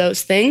in one of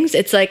those things.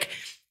 It's like,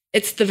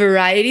 it's the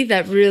variety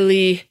that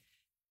really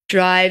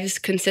drives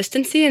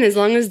consistency. And as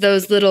long as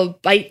those little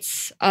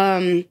bites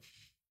are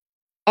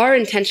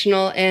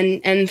intentional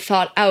and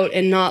thought out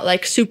and not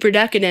like super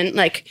decadent,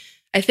 like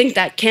I think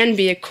that can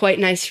be a quite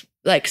nice,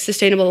 like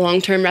sustainable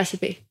long-term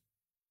recipe.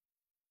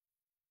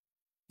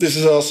 this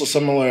is also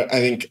similar,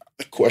 I think,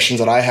 questions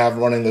that I have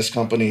running this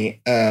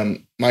company,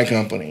 my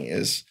company,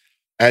 is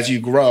as you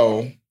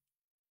grow,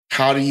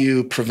 how do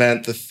you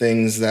prevent the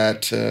things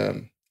that,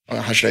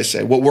 how should I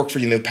say, what worked for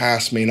you in the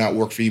past may not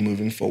work for you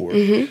moving forward?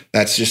 Mm-hmm.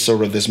 That's just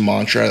sort of this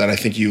mantra that I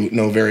think you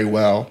know very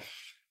well.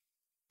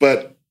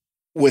 But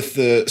with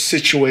the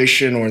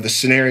situation or the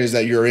scenarios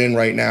that you're in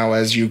right now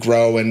as you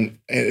grow and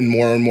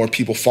more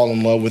people fall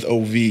in love with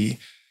OV,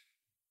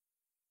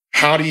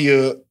 how do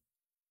you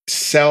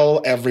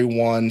sell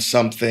everyone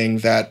something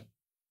that,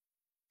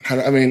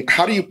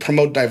 how do you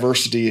promote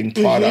diversity in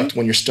product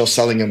when you're still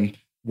selling them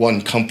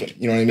one company?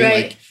 You know what I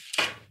mean?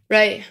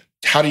 Right.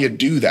 How do you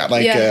do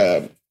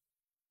that?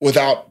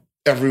 Without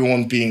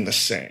everyone being the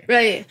same.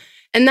 Right.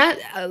 And that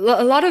a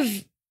lot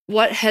of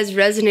what has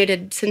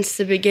resonated since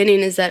the beginning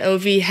is that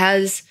OV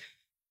has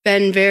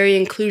been very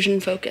inclusion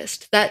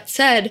focused. That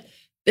said,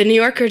 the New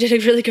Yorker did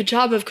a really good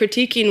job of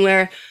critiquing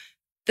where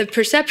the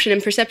perception,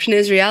 and perception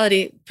is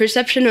reality,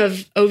 perception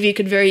of OV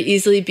could very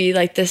easily be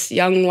like this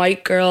young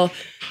white girl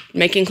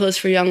making clothes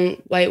for young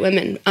white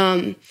women.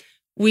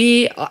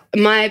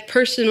 My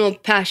personal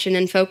passion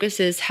and focus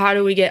is how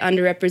do we get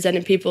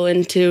underrepresented people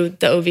into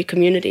the OV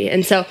community?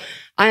 And so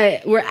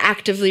we're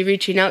actively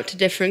reaching out to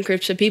different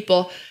groups of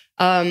people,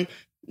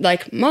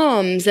 like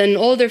moms and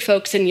older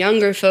folks and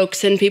younger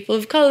folks and people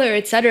of color,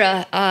 et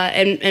cetera,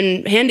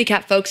 and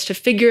handicapped folks to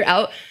figure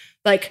out,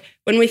 like,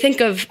 when I think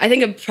of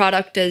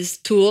product as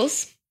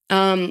tools,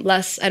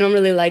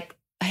 I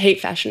hate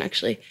fashion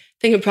actually.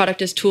 Think of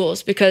product as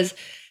tools because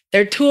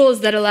they're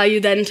tools that allow you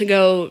then to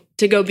go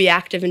be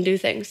active and do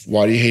things.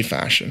 Why do you hate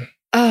fashion?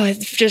 Oh, it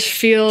just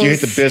feels... Do you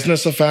hate the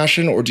business of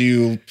fashion or do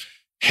you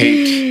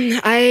hate...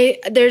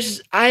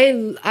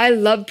 I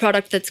love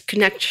product that's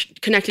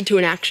connected to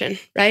an action,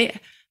 right?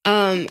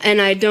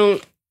 And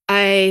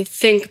I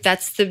think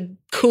that's the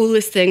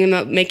coolest thing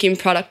about making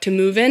product to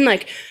move in.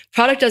 Like,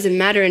 product doesn't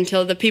matter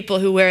until the people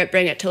who wear it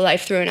bring it to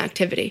life through an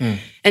activity.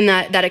 And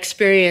that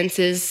experience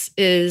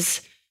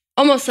is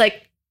almost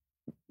like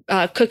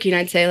cooking,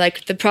 I'd say.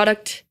 Like, the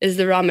product is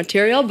the raw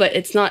material, but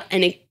it's not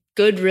any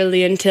good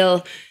really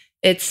until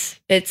it's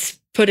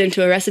put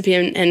into a recipe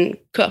and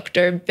cooked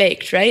or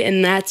baked, right?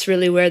 And that's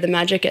really where the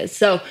magic is.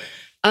 So,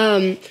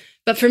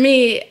 but for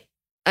me,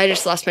 I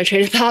just lost my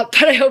train of thought,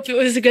 but I hope it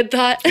was a good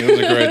thought. It was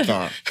a great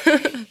thought.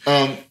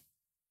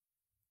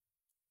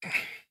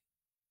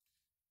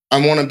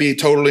 I want to be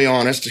totally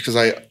honest because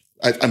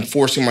I'm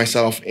forcing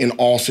myself in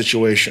all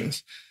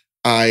situations.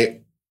 I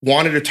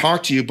wanted to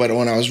talk to you, but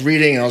when I was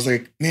reading, I was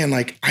like, man,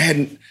 like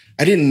I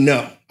didn't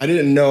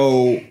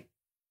know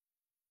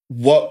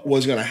what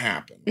was going to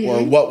happen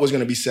or what was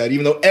going to be said,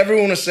 even though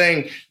everyone was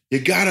saying, you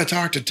got to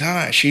talk to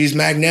Ty. She's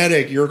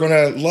magnetic. You're going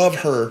to love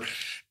her.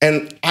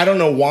 And I don't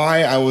know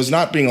why I was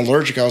not being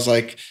allergic. I was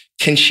like,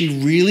 can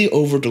she really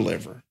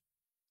over-deliver?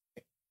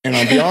 And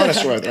I'll be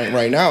honest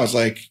right now, it's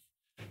like,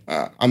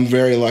 I'm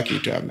very lucky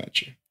to have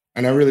met you.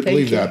 And I really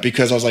believe that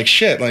because I was like,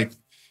 shit, like,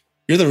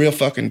 you're the real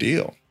fucking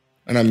deal.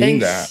 And I mean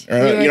that.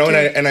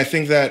 And I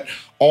think that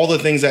all the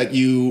things that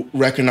you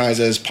recognize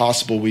as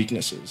possible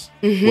weaknesses,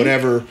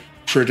 whatever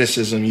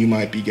criticism you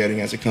might be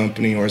getting as a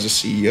company or as a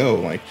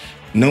CEO, like,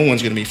 no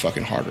one's going to be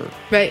fucking harder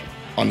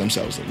on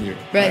themselves than you.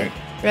 Right.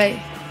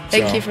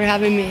 Thank you for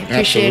having me.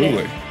 Appreciate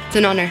it. It's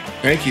an honor.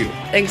 Thank you.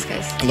 Thanks,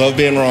 guys. I love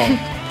being wrong.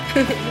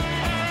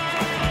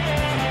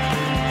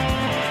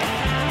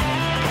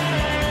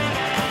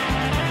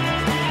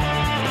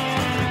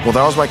 Well,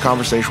 that was my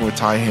conversation with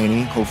Ty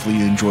Haney. Hopefully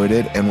you enjoyed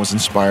it and was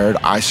inspired.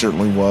 I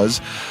certainly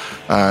was.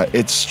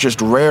 It's just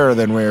rarer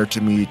than rare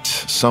to meet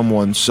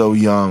someone so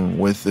young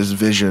with this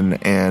vision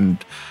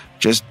and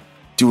just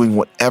doing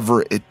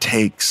whatever it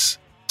takes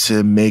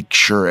to make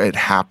sure it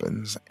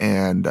happens.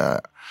 And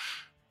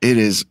it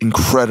is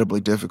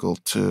incredibly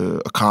difficult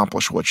to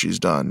accomplish what she's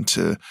done,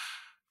 to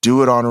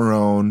do it on her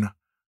own,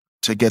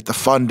 to get the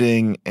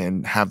funding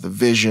and have the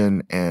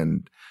vision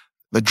and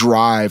the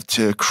drive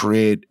to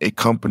create a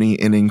company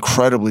in an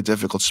incredibly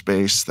difficult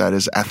space that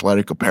is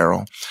athletic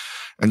apparel,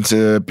 and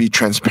to be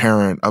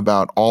transparent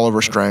about all of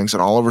her strengths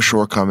and all of her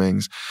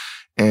shortcomings,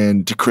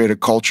 and to create a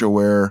culture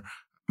where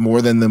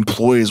more than the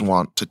employees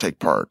want to take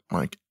part.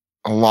 Like,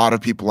 a lot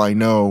of people I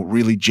know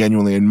really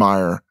genuinely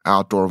admire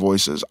outdoor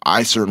voices.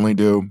 I certainly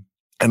do.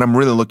 And I'm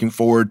really looking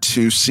forward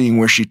to seeing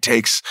where she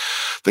takes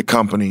the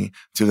company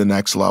to the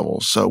next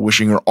level. So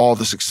wishing her all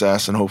the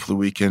success, and hopefully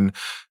we can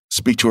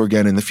speak to her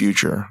again in the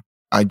future.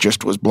 I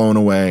just was blown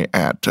away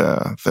at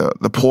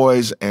the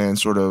poise and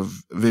sort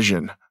of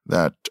vision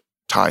that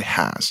Ty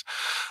has.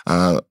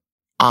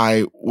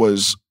 I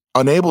was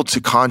unable to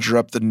conjure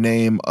up the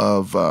name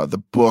of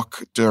the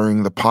book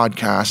during the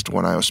podcast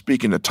when I was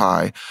speaking to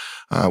Ty,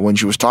 when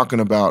she was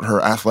talking about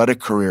her athletic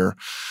career,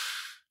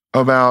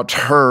 about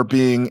her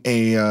being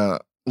a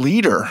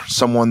leader,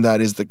 someone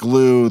that is the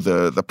glue,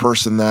 the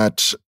person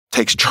that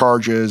takes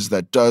charges,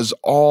 that does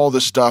all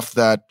the stuff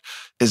that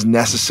is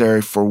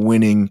necessary for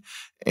winning.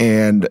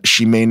 And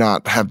she may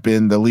not have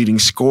been the leading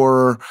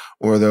scorer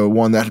or the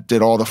one that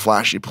did all the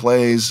flashy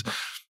plays,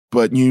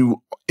 but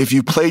if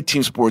you play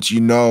team sports,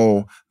 you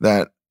know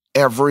that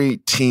every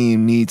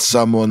team needs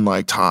someone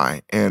like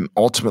Ty, and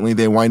ultimately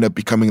they wind up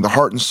becoming the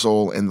heart and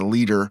soul and the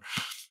leader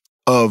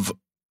of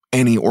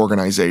any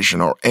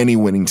organization or any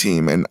winning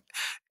team. And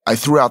I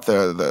threw out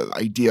the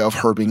idea of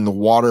her being the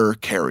water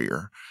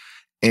carrier.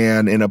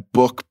 And in a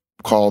book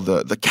called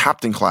The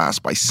Captain Class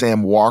by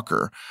Sam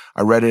Walker,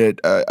 I read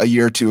it a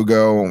year or two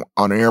ago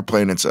on an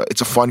airplane. It's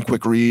a fun,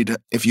 quick read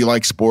if you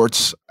like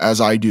sports, as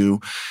I do.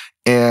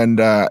 And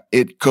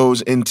it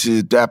goes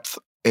into depth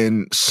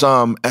in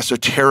some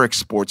esoteric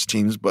sports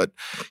teams, but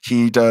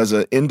he does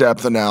an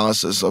in-depth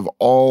analysis of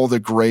all the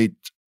great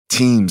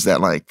teams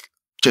that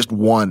just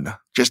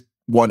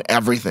won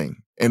everything.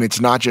 And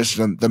it's not just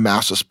the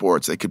massive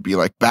sports. They could be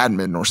like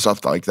badminton or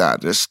stuff like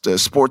that. Just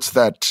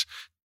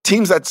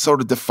teams that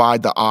sort of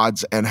defied the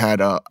odds and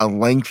had a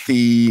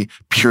lengthy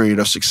period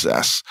of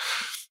success.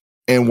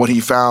 And what he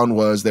found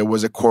was there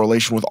was a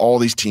correlation with all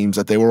these teams,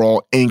 that they were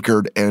all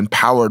anchored and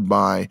powered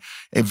by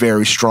a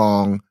very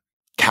strong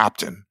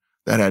captain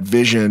that had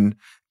vision,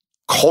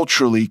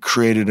 culturally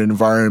created an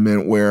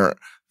environment where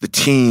the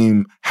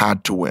team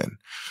had to win.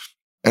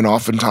 And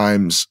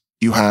oftentimes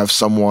you have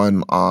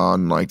someone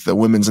on the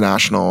women's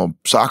national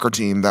soccer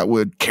team that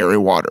would carry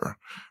water,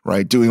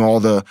 right? Doing all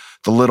the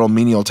little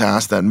menial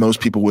tasks that most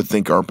people would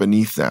think are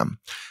beneath them.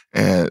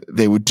 And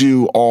they would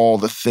do all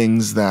the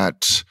things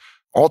that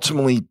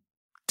ultimately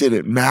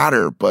didn't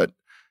matter, but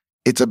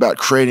it's about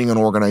creating an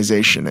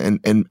organization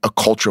and a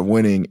culture of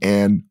winning.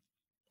 And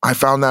I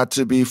found that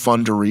to be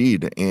fun to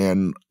read.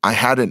 And I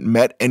hadn't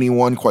met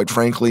anyone, quite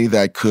frankly,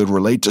 that could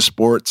relate to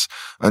sports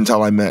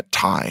until I met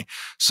Ty.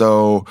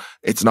 So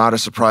it's not a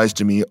surprise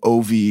to me.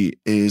 Ovi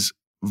is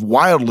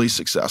wildly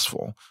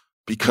successful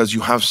because you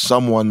have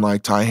someone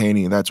like Ty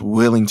Haney that's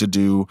willing to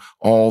do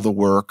all the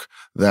work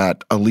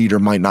that a leader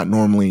might not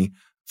normally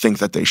think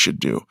that they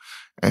should do.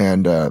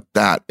 And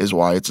that is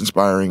why it's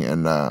inspiring.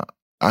 And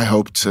I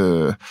hope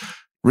to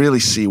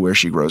really see where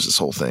she grows this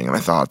whole thing. And I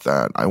thought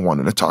that I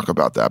wanted to talk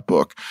about that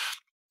book.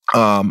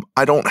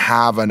 I don't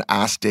have an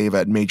Ask Dave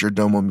at Major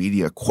Domo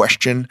Media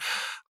question.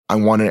 I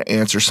wanted to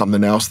answer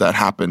something else that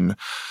happened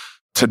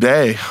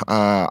today.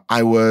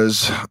 I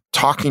was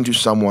talking to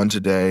someone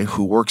today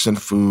who works in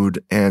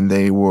food, and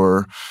they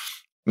were,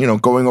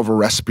 going over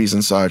recipes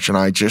and such. And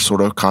I just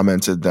sort of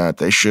commented that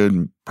they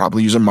should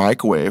probably use a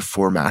microwave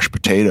for mashed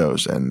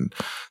potatoes. And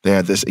they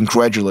had this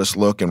incredulous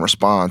look in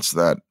response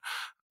that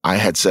I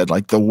had said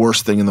the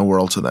worst thing in the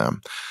world to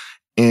them.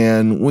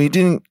 And we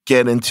didn't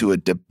get into a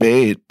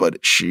debate,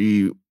 but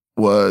she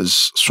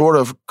was sort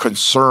of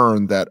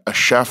concerned that a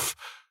chef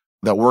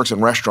that works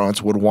in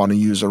restaurants would want to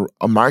use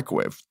a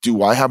microwave.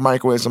 Do I have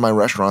microwaves in my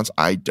restaurants?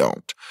 I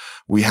don't.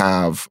 We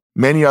have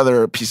many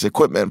other pieces of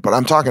equipment, but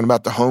I'm talking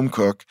about the home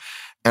cook.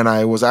 And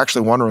I was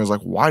actually wondering,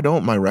 why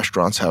don't my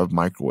restaurants have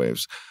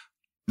microwaves?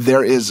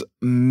 There is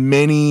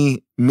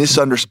many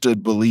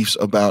misunderstood beliefs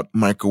about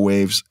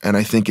microwaves, and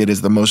I think it is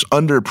the most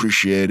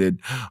underappreciated,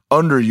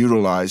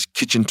 underutilized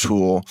kitchen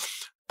tool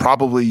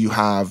probably you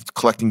have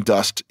collecting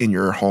dust in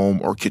your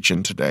home or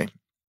kitchen today.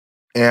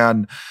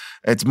 And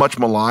it's much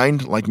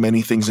maligned, like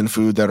many things in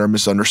food that are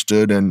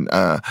misunderstood, and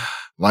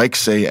like,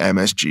 say,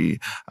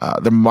 MSG.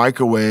 The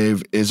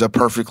microwave is a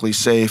perfectly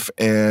safe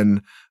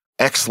and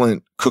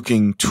excellent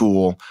cooking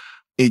tool.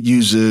 It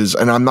uses,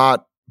 and I'm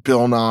not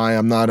Bill Nye,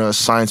 I'm not a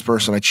science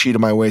person. I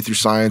cheated my way through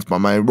science, but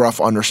my rough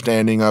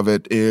understanding of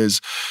it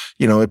is,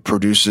 it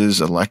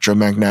produces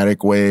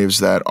electromagnetic waves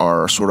that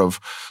are sort of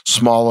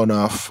small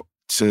enough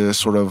to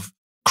sort of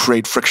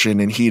create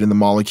friction and heat in the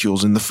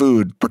molecules in the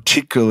food.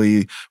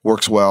 Particularly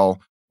works well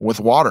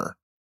with water,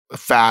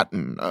 fat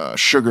and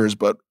sugars,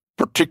 but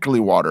particularly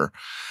water.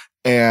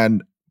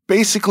 And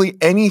basically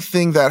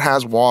anything that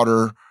has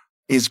water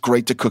is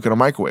great to cook in a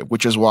microwave,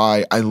 which is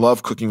why I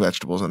love cooking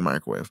vegetables in a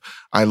microwave.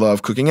 I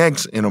love cooking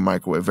eggs in a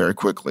microwave very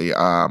quickly.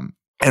 And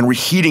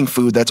reheating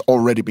food that's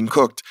already been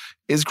cooked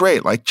is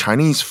great, like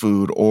Chinese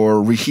food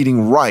or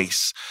reheating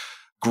rice.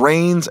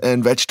 Grains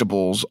and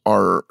vegetables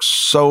are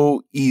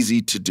so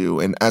easy to do.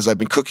 And as I've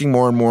been cooking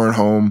more and more at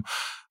home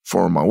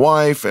for my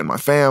wife and my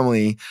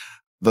family,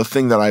 the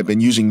thing that I've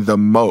been using the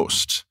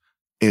most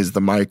is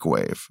the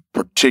microwave,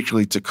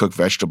 particularly to cook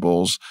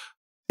vegetables.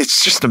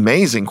 It's just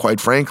amazing, quite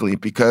frankly,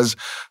 because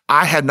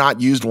I had not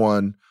used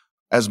one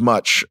as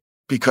much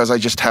because I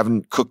just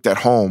haven't cooked at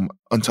home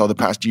until the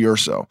past year or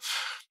so.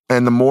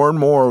 And the more and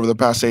more over the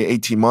past, say,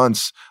 18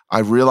 months, I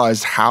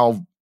realized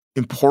how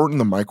important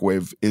the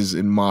microwave is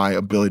in my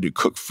ability to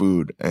cook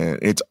food. And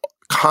it's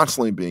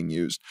constantly being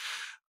used.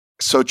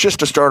 So just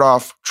to start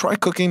off, try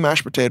cooking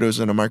mashed potatoes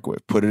in a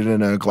microwave. Put it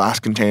in a glass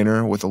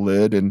container with a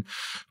lid and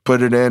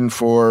put it in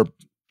for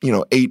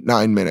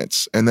 8-9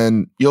 minutes. And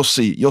then you'll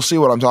see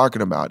what I'm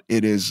talking about.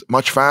 It is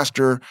much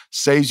faster,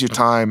 saves you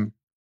time.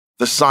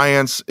 The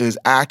science is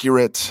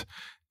accurate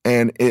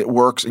and it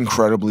works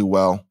incredibly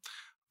well.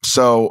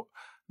 So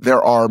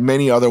there are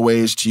many other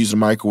ways to use a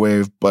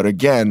microwave. But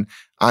again,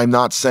 I'm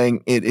not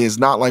saying it is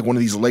not like one of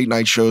these late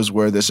night shows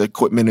where this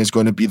equipment is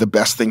going to be the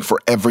best thing for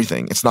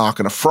everything. It's not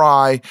going to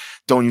fry.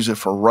 Don't use it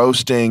for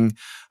roasting.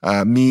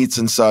 meats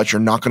and such, you're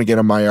not going to get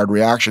a Maillard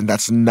reaction.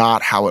 That's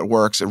not how it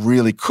works. It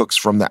really cooks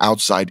from the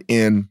outside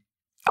in,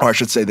 or I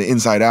should say the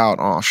inside out.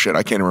 Oh shit,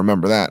 I can't even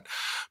remember that.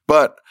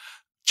 But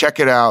check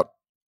it out.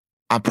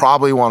 I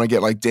probably want to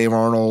get like Dave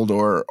Arnold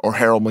or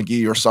Harold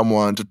McGee or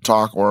someone to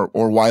talk, or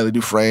Wiley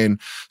Dufresne,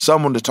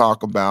 someone to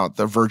talk about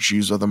the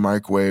virtues of the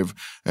microwave.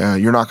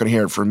 You're not going to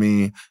hear it from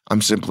me.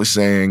 I'm simply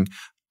saying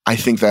I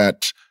think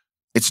that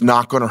it's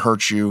not going to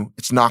hurt you.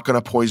 It's not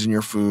going to poison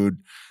your food.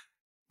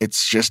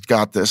 It's just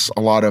got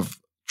a lot of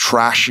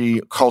trashy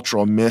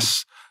cultural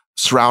myths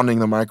surrounding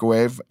the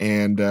microwave.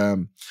 And,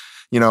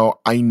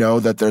 I know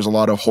that there's a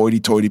lot of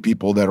hoity-toity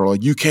people that are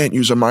like, you can't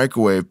use a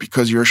microwave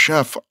because you're a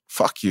chef.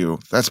 Fuck you.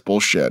 That's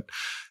bullshit.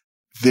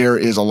 There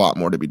is a lot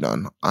more to be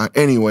done.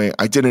 Anyway,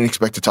 I didn't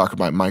expect to talk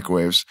about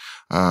microwaves.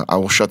 I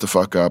will shut the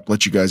fuck up,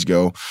 let you guys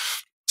go.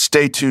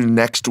 Stay tuned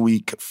next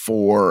week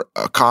for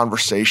a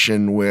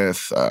conversation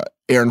with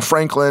Aaron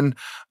Franklin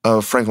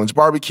of Franklin's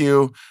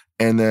Barbecue.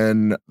 And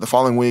then the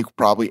following week,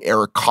 probably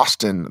Eric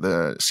Costin,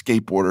 the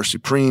skateboarder,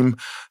 supreme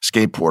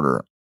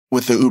skateboarder,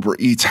 with the Uber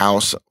Eats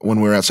house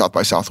when we were at South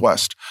by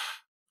Southwest.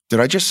 Did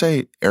I just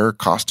say Eric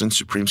Costin,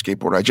 supreme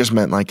skateboarder? I just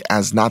meant like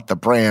as not the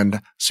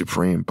brand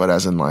Supreme, but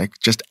as in like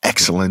just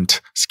excellent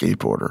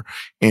skateboarder.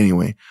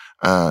 Anyway,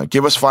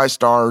 give us 5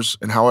 stars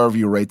and however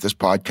you rate this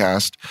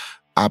podcast,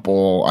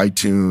 Apple,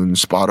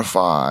 iTunes,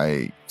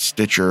 Spotify,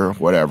 Stitcher,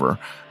 whatever.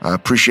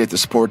 Appreciate the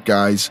support,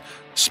 guys.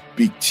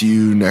 Speak to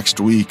you next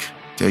week.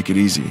 Take it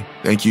easy.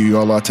 Thank you,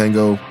 Yola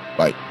Tango.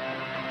 Bye.